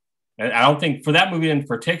 And I don't think for that movie in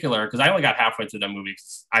particular, because I only got halfway through that movie,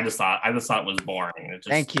 I just thought it was boring. It just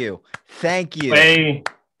Thank you.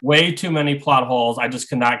 way too many plot holes. I just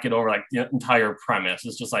could not get over like the entire premise.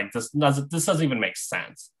 It's just like this doesn't even make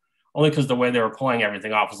sense. Only because the way they were pulling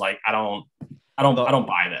everything off was like I don't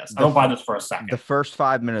buy this. I don't buy this for a second. The first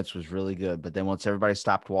 5 minutes was really good, but then once everybody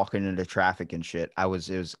stopped walking into traffic and shit, I was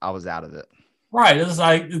out of it. Right. It's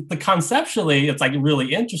like the conceptually, it's like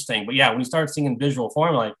really interesting. But yeah, when you start seeing in visual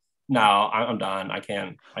form, like, no, I'm done. I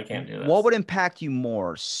can't do this. What would impact you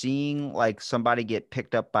more, seeing like somebody get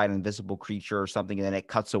picked up by an invisible creature or something, and then it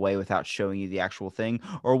cuts away without showing you the actual thing?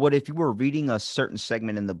 Or what if you were reading a certain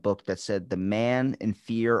segment in the book that said the man in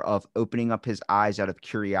fear of opening up his eyes out of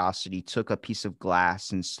curiosity took a piece of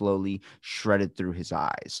glass and slowly shredded through his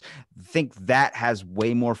eyes? I think that has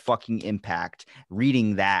way more fucking impact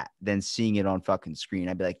reading that than seeing it on fucking screen.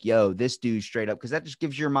 I'd be like, yo, this dude straight up, because that just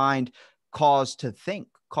gives your mind cause to think,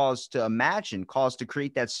 cause to imagine, cause to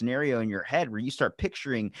create that scenario in your head where you start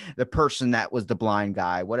picturing the person that was the blind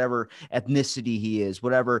guy, whatever ethnicity he is,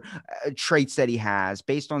 whatever traits that he has,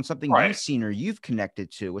 based on something Right. you've seen or you've connected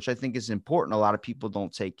to, which I think is important. A lot of people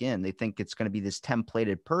don't take in. They think it's going to be this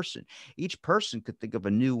templated person. Each person could think of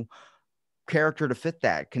a new character to fit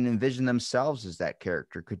that, can envision themselves as that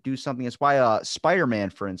character, could do something. That's why Spider-Man,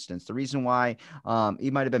 for instance, the reason why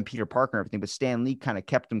he might have been Peter Parker and everything, but Stan Lee kind of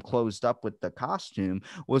kept him closed up with the costume,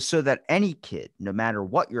 was so that any kid, no matter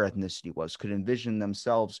what your ethnicity was, could envision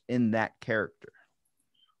themselves in that character.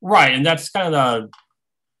 Right. And that's kind of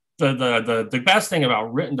the best thing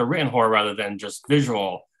about the written horror rather than just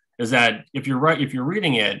visual is that if you're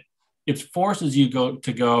reading it, it forces you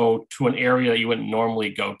to go to an area that you wouldn't normally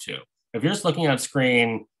go to. If you're just looking at a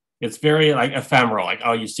screen, it's very like ephemeral. Like,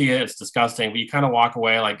 oh, you see it, it's disgusting, but you kind of walk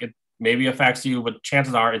away. Like it maybe affects you, but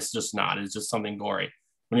chances are it's just not. It's just something gory.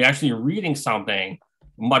 When you're actually reading something,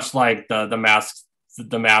 much like the mask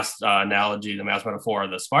analogy, the mask metaphor,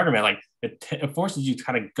 the Spider-Man, like it forces you to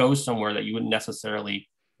kind of go somewhere that you wouldn't necessarily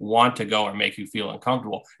want to go or make you feel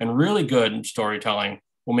uncomfortable. And really good storytelling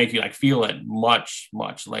will make you like feel it much,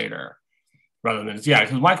 much later rather than,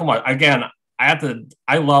 because Michael Myers, again,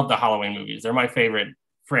 I love the Halloween movies. They're my favorite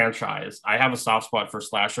franchise. I have a soft spot for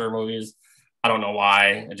slasher movies. I don't know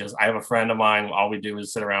why. I have a friend of mine. All we do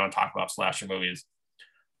is sit around and talk about slasher movies.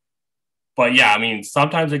 But yeah, I mean,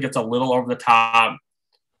 sometimes it gets a little over the top,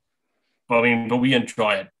 but we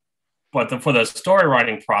enjoy it. But for the story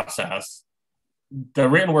writing process, the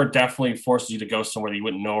written word definitely forces you to go somewhere that you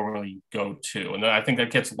wouldn't normally go to. And then I think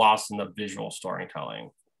that gets lost in the visual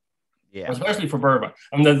storytelling. Yeah. Especially for Bird Box.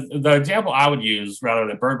 I mean, the example I would use rather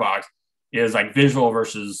than Bird Box is like visual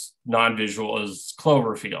versus non-visual is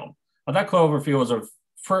Cloverfield. But that Cloverfield was a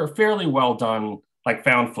fairly well done, like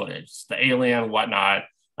found footage, the alien, whatnot.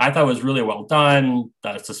 I thought it was really well done,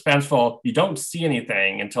 suspenseful. You don't see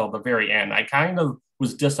anything until the very end. I kind of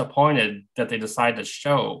was disappointed that they decided to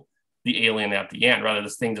show the alien at the end, rather than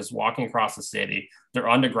this thing just walking across the city. They're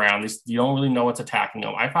underground. You don't really know what's attacking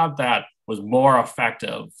them. I thought that was more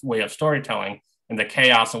effective way of storytelling and the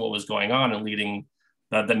chaos of what was going on and leading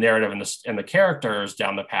the narrative and the characters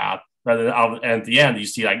down the path, rather than at the end,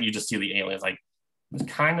 you just see the aliens. Like, it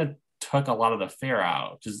kind of took a lot of the fear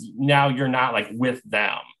out. Just now you're not like with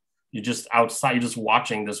them. You're just outside. You're just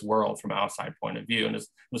watching this world from outside point of view. And it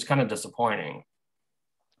was kind of disappointing.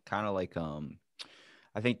 Kind of like,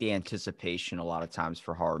 I think the anticipation a lot of times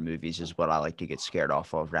for horror movies is what I like to get scared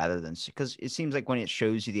off of, rather than, because it seems like when it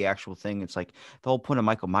shows you the actual thing, it's like the whole point of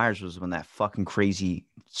Michael Myers was when that fucking crazy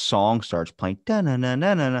song starts playing, and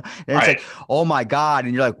it's like, oh my God.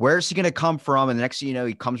 And you're like, where's he going to come from? And the next thing you know,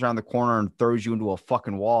 he comes around the corner and throws you into a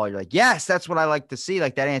fucking wall. You're like, yes, that's what I like to see.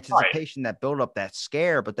 Like that anticipation, that build up, that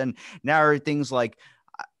scare. But then now everything's like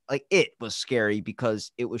it was scary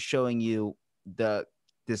because it was showing you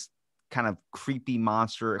this kind of creepy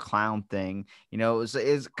monster clown thing, it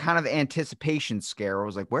was kind of anticipation scare. I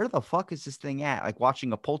was like, where the fuck is this thing at? Like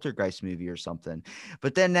watching a Poltergeist movie or something.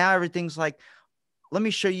 But then now everything's like, let me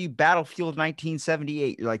show you Battlefield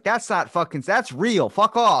 1978. You're like, that's real.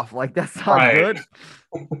 Fuck off. Like, that's not good.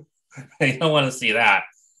 You don't want to see that.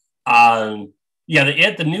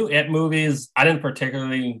 The new It movies, I didn't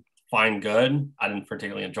particularly find good. I didn't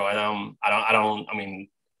particularly enjoy them. I mean,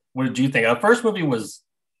 what did you think? The first movie was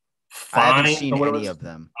fine. I haven't seen any of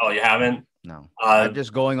them. Oh, you haven't? No. I'm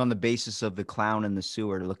just going on the basis of the clown in the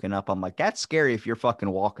sewer looking up. I'm like, that's scary if you're fucking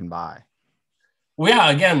walking by. Well, yeah,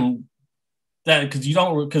 again, because you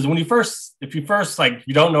don't know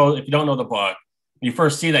the book, you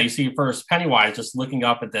first see that, you see first Pennywise just looking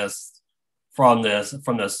up at this from this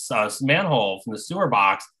manhole, from the sewer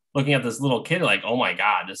box, looking at this little kid like, oh my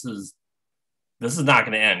God, this is not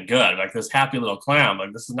going to end good. Like this happy little clown,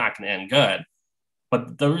 like this is not going to end good.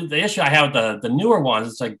 But the issue I have with the newer ones,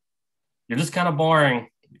 it's like, you're just kind of boring.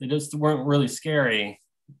 They just weren't really scary.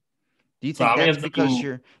 Do you think that's because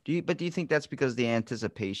do you think that's because the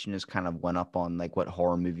anticipation is kind of went up on like what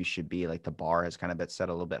horror movies should be? Like the bar has kind of been set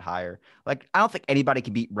a little bit higher. Like, I don't think anybody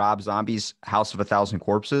can beat Rob Zombie's House of a Thousand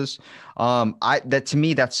Corpses. To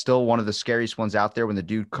me, that's still one of the scariest ones out there, when the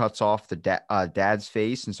dude cuts off the dad's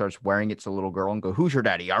face and starts wearing it to the little girl and go, who's your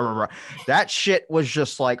daddy? That shit was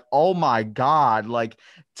just like, oh my God. Like,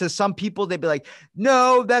 to some people, they'd be like,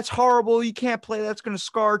 no, that's horrible. You can't play. That's going to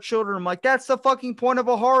scar children. I'm like, that's the fucking point of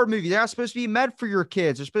a horror movie. They're not supposed to be meant for your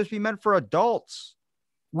kids. They're supposed to be meant for adults.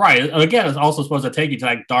 Right. And again, it's also supposed to take you to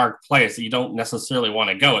that dark place that you don't necessarily want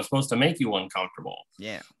to go. It's supposed to make you uncomfortable.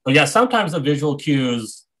 Yeah. But yeah, sometimes the visual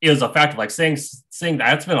cues is effective. Like Sing,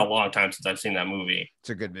 that's been a long time since I've seen that movie. It's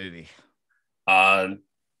a good movie. So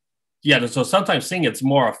sometimes Sing, it's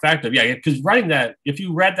more effective. Yeah, because writing that, if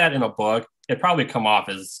you read that in a book, it'd probably come off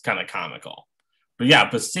as kind of comical.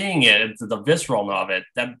 But seeing it, the visceral of it,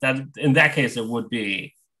 that in that case, it would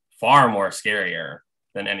be far more scarier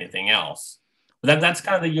than anything else. But that's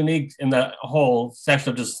kind of the unique in the whole section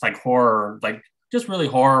of just like horror, like just really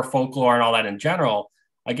horror, folklore, and all that in general.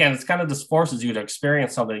 Again, it's kind of just forces you to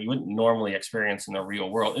experience something you wouldn't normally experience in the real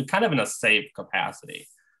world. It's kind of in a safe capacity.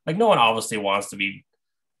 Like, no one obviously wants to be,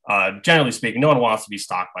 generally speaking, no one wants to be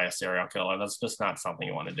stalked by a serial killer. That's just not something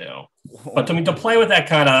you want to do. But to play with that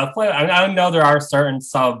kind of play, I know there are certain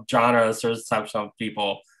sub-genres or some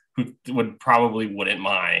people who wouldn't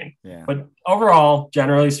mind. Yeah. But overall,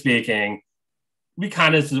 generally speaking, we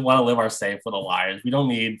kind of just want to live our safe little lives. We don't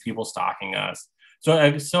need people stalking us. So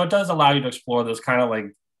it does allow you to explore those kind of like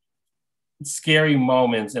scary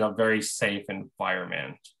moments in a very safe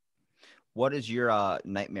environment. What is your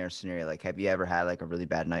nightmare scenario? Like, have you ever had like a really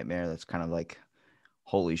bad nightmare that's kind of like,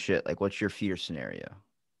 holy shit, like what's your fear scenario?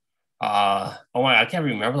 Oh my, I can't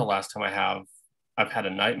remember the last time I've had a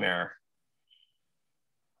nightmare.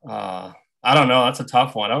 I don't know. That's a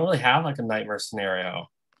tough one. I don't really have like a nightmare scenario.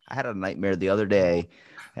 I had a nightmare the other day,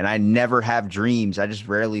 and I never have dreams. I just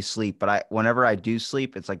rarely sleep, but whenever I do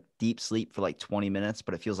sleep, it's like deep sleep for like 20 minutes,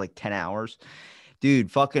 but it feels like 10 hours.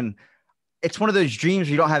 Dude, fucking, it's one of those dreams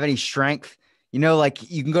where you don't have any strength. You know, like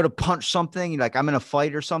you can go to punch something, like I'm in a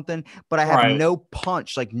fight or something, but I have no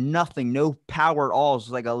punch, like nothing, no power at all. It's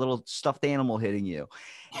like a little stuffed animal hitting you.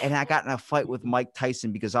 And I got in a fight with Mike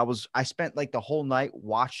Tyson because I spent like the whole night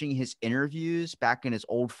watching his interviews back in his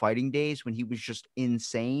old fighting days when he was just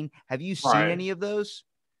insane. Have you seen any of those?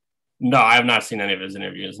 No, I have not seen any of his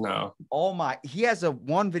interviews. No. Oh my, he has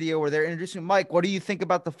one video where they're introducing Mike. What do you think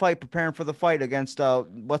about the fight, preparing for the fight against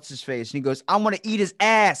what's his face? And he goes, I'm going to eat his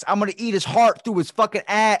ass. I'm going to eat his heart through his fucking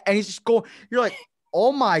ass. And he's just going, you're like,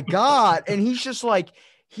 oh my God. And he's like,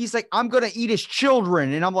 I'm going to eat his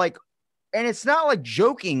children. And I'm like, and it's not like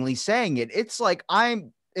jokingly saying it. It's like,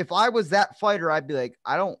 if I was that fighter, I'd be like,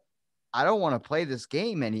 I don't want to play this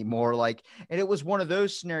game anymore. Like, and it was one of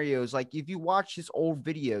those scenarios. Like, if you watch his old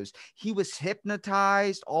videos, he was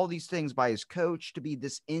hypnotized, all these things by his coach to be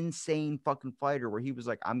this insane fucking fighter where he was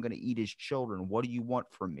like, I'm going to eat his children. What do you want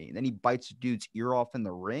from me? And then he bites a dude's ear off in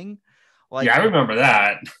the ring. Like, yeah, I remember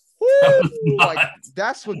that. Woo! Like,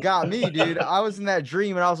 that's what got me, dude. I was in that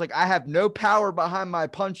dream and I was like, I have no power behind my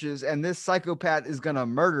punches and this psychopath is going to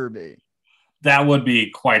murder me. That would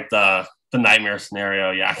be quite the nightmare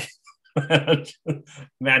scenario. Yeah.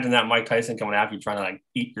 Imagine that Mike Tyson coming after you trying to like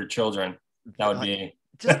eat your children. That would be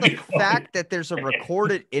just the fact that there's a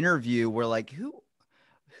recorded interview where like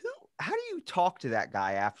how do you talk to that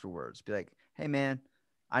guy afterwards? Be like, hey man,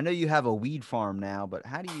 I know you have a weed farm now, but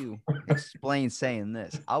how do you explain saying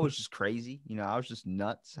this? I was just crazy. You know, I was just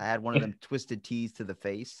nuts. I had one of them twisted tees to the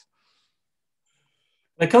face.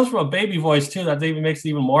 It comes from a baby voice too. That even makes it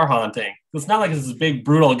even more haunting. It's not like it's this big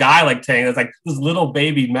brutal guy like saying it's like this little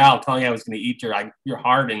baby mouth telling you I was going to eat your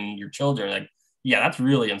heart and your children. Like, yeah, that's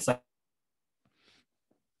really unsettling.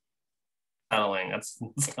 It's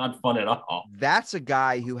not fun at all. That's a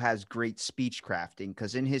guy who has great speech crafting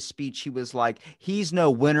because in his speech he was like, "He's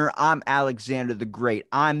no winner. I'm Alexander the Great.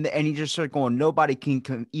 And he just started going, "Nobody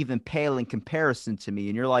can even pale in comparison to me."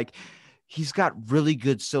 And you're like, he's got really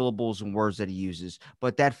good syllables and words that he uses,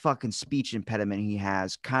 but that fucking speech impediment he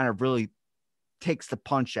has kind of really takes the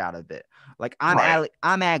punch out of it. Like, I'm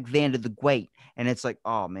Alexander the Great, and it's like,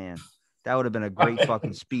 oh man, that would have been a great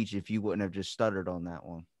fucking speech if you wouldn't have just stuttered on that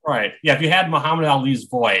one. Right. Yeah. If you had Muhammad Ali's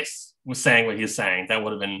voice was saying what he's saying, that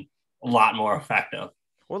would have been a lot more effective.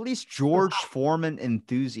 Or at least George Foreman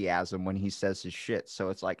enthusiasm when he says his shit. So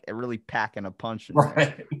it's like it really packing a punch in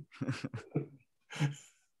there.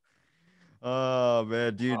 Oh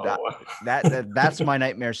man, dude, that's my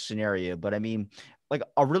nightmare scenario. But I mean, like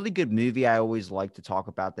a really good movie I always like to talk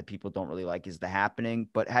about that people don't really like is The Happening.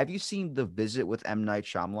 But have you seen The Visit with M. Night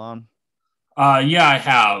Shyamalan? Yeah, I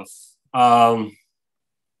have.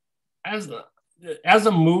 As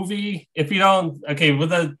a movie, if you don't, with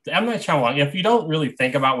the M. Night Shyamalan, if you don't really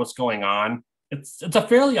think about what's going on, it's a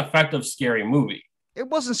fairly effective, scary movie. It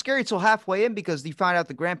wasn't scary till halfway in because you find out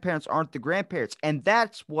the grandparents aren't the grandparents, and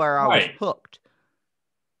that's where I was hooked.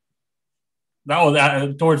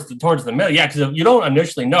 That towards the middle, yeah, because you don't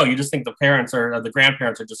initially know, you just think the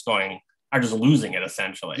grandparents are just losing it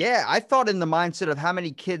essentially. Yeah, I thought in the mindset of how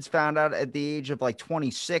many kids found out at the age of like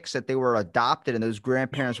 26 that they were adopted and those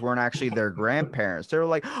grandparents weren't actually their grandparents. They were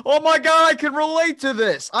like, oh my God, I can relate to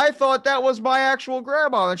this. I thought that was my actual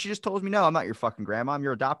grandma. And she just told me, no, I'm not your fucking grandma. I'm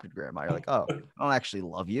your adopted grandma. You're like, oh, I don't actually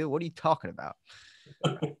love you. What are you talking about?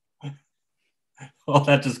 Well,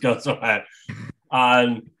 that just goes away.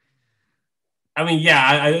 I mean,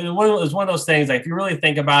 yeah, it was one of those things. Like, if you really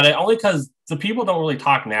think about it, only because the people don't really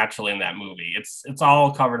talk naturally in that movie. It's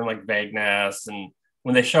all covered in like vagueness, and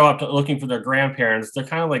when they show up looking for their grandparents, they're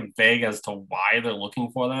kind of like vague as to why they're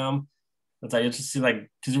looking for them. It's like, it's just like,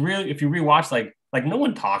 because really, if you rewatch, like no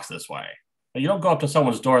one talks this way. Like, you don't go up to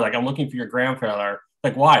someone's door like, I'm looking for your grandfather.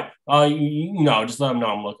 Like, why? Just let them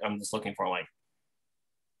know I'm just looking for him. Like,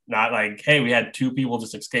 not like, hey, we had 2 people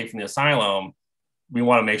just escape from the asylum. We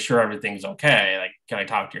want to make sure everything's okay. Like, can I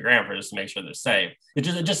talk to your grandparents to make sure they're safe? It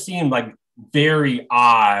just seemed like very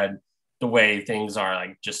odd the way things are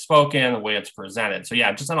like just spoken, the way it's presented. So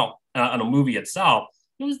yeah, just on a movie itself,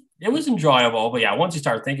 it was enjoyable. But yeah, once you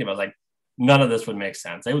start thinking about it, like none of this would make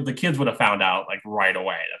sense. The kids would have found out like right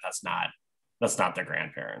away that that's not their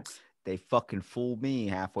grandparents. They fucking fooled me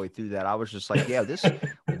halfway through that. I was just like, yeah, this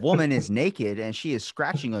woman is naked and she is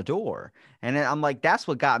scratching a door. And then I'm like, that's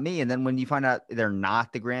what got me. And then when you find out they're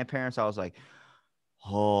not the grandparents, I was like,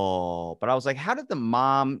 oh, but I was like, how did the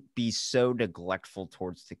mom be so neglectful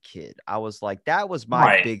towards the kid? I was like, that was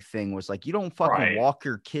my big thing, was like, you don't fucking walk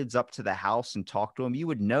your kids up to the house and talk to them. You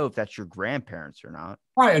would know if that's your grandparents or not.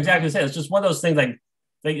 Right, exactly. It's just one of those things like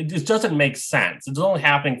it just doesn't make sense. It's only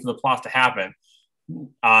happening for the plot to happen.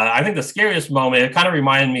 I think the scariest moment, it kind of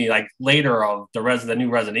reminded me like later of the new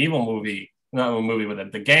Resident Evil movie, not a movie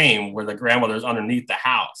with the game where the grandmother's underneath the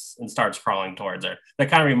house and starts crawling towards her. That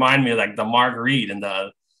kind of reminded me of like the Marguerite in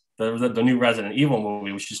the new Resident Evil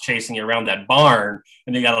movie, which is chasing you around that barn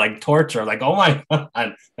and they got to like torture. Like, oh my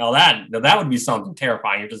God, now that would be something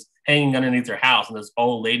terrifying. You're just hanging underneath your house and this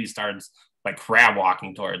old lady starts like crab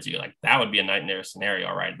walking towards you. Like that would be a nightmare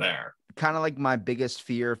scenario right there. Kind of like my biggest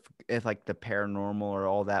fear if like the paranormal or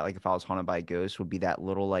all that, like if I was haunted by a ghost, would be that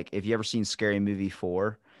little, like, if you ever seen Scary Movie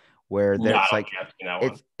 4, where there's like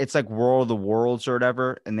it's like World of the Worlds or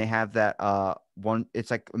whatever, and they have that one,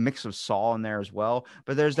 it's like a mix of Saw in there as well,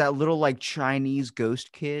 but there's that little like Chinese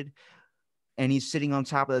ghost kid, and he's sitting on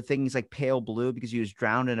top of the thing. He's like pale blue because he was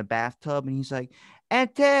drowned in a bathtub, and he's like,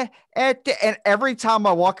 ente. And every time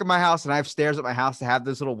I walk in my house and I have stairs at my house to have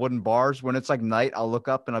those little wooden bars, when it's like night, I'll look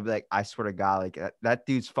up and I'll be like, I swear to God, like that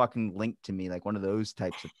dude's fucking linked to me, like one of those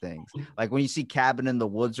types of things. Like when you see Cabin in the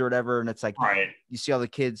Woods or whatever, and it's like, you see all the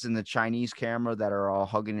kids in the Chinese camera that are all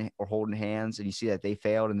hugging or holding hands, and you see that they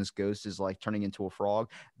failed and this ghost is like turning into a frog.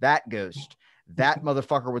 That ghost, that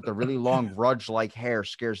motherfucker with the really long grudge-like hair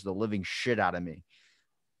scares the living shit out of me.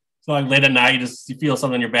 So like late at night, you feel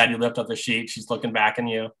something in your bed, you lift up the sheet, she's looking back at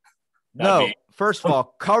you. First of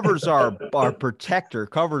all, covers are our protector.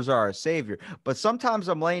 Covers are our savior. But sometimes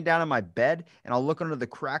I'm laying down in my bed and I'll look under the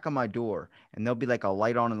crack of my door and there'll be like a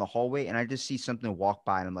light on in the hallway and I just see something walk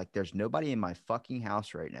by and I'm like, there's nobody in my fucking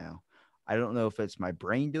house right now. I don't know if it's my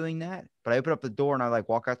brain doing that, but I open up the door and I like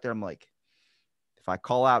walk out there. I'm like, if I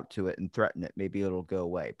call out to it and threaten it, maybe it'll go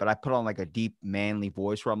away. But I put on like a deep, manly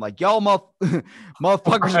voice where I'm like, yo,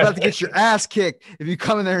 motherfuckers about to get your ass kicked if you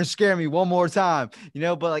come in there and scare me one more time. You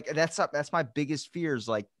know, but like that's my biggest fears.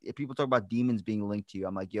 Like if people talk about demons being linked to you,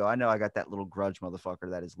 I'm like, yo, I know I got that little grudge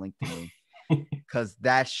motherfucker that is linked to me. Because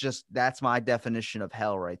that's my definition of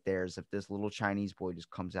hell right there, is if this little Chinese boy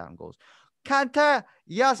just comes out and goes, Kanta,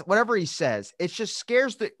 yes, whatever he says, it just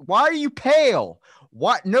scares why are you pale?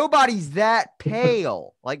 What? Nobody's that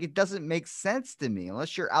pale. Like, it doesn't make sense to me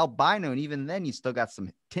unless you're albino, and even then you still got some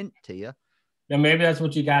tint to you. Yeah, maybe that's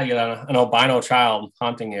what you got. You got an albino child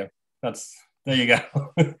haunting you. There you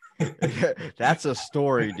go. That's a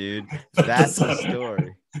story, dude. That's a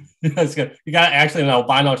story. That's good. You got actually an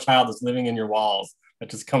albino child that's living in your walls that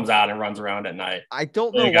just comes out and runs around at night. I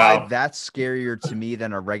don't know why that's scarier to me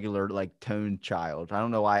than a regular like toned child. I don't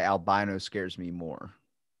know why albino scares me more.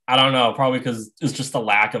 I don't know. Probably because it's just the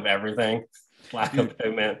lack of everything. Lack of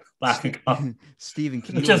pigment, lack of Steven,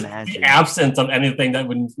 can you just imagine the absence of anything that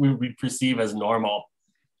we perceive as normal?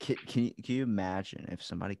 Can you imagine if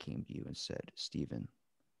somebody came to you and said, Steven,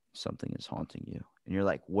 something is haunting you? And you're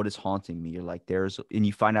like, what is haunting me? You're like, and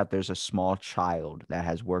you find out there's a small child that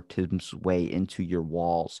has worked his way into your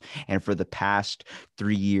walls. And for the past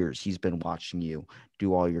 3 years, he's been watching you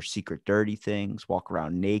do all your secret dirty things, walk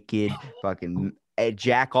around naked, fucking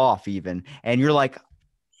jack off even. And you're like,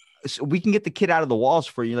 so we can get the kid out of the walls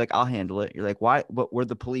for you. You're like, I'll handle it. You're like, why? But we're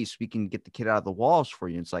the police. We can get the kid out of the walls for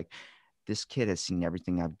you. It's like, this kid has seen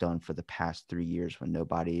everything I've done for the past 3 years when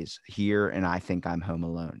nobody is here and I think I'm home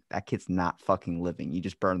alone. That kid's not fucking living. You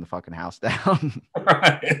just burn the fucking house down.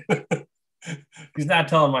 Right. He's not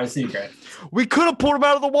telling my secret. We could have pulled him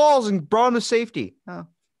out of the walls and brought him to safety.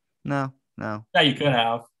 No. Yeah, you could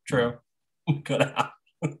have. True. Could have.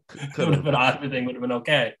 Everything would have been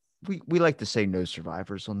okay. We like to say no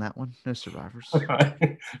survivors on that one. No survivors.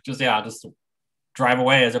 Just drive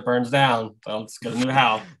away as it burns down. So let's get a new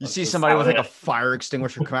house. You see somebody with like a fire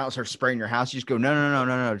extinguisher come out and start spraying your house. You just go,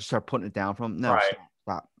 no. Just start putting it down from them. No, right.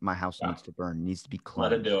 Stop. My house needs to burn. It needs to be clean.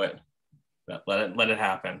 Let it do it. Let it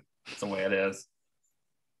happen. It's the way it is.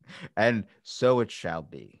 And so it shall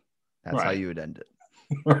be. That's how you would end it.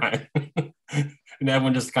 Right. And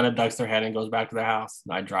everyone just kind of ducks their head and goes back to their house.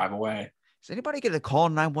 And I drive away. Does anybody get a call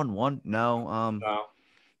 911? No. No.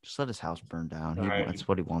 Just let his house burn down. Right. That's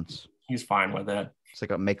what he wants. He's fine with it. It's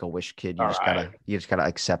like a Make-A-Wish kid. You just gotta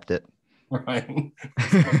accept it. Right.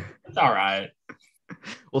 It's all right.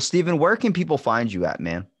 Well, Stephen, where can people find you at,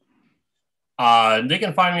 man? They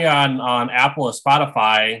can find me on Apple or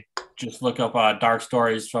Spotify. Just look up Dark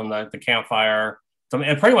Stories from the Campfire. So,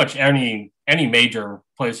 and pretty much any major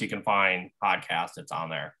place you can find podcast, it's on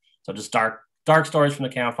there. So just Dark Stories from the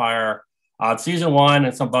Campfire. Season 1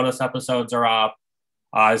 and some bonus episodes are up.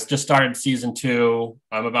 It's just started season 2.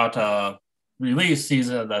 I'm about to release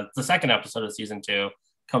the second episode of season 2.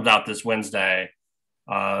 Comes out this Wednesday.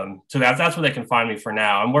 So that's where they can find me for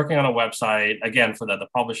now. I'm working on a website again for the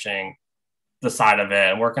publishing, the side of it.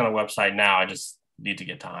 I'm working on a website now. I just need to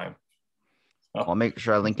get time. I'll make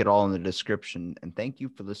sure I link it all in the description. And thank you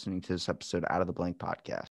for listening to this episode Out of the Blank podcast.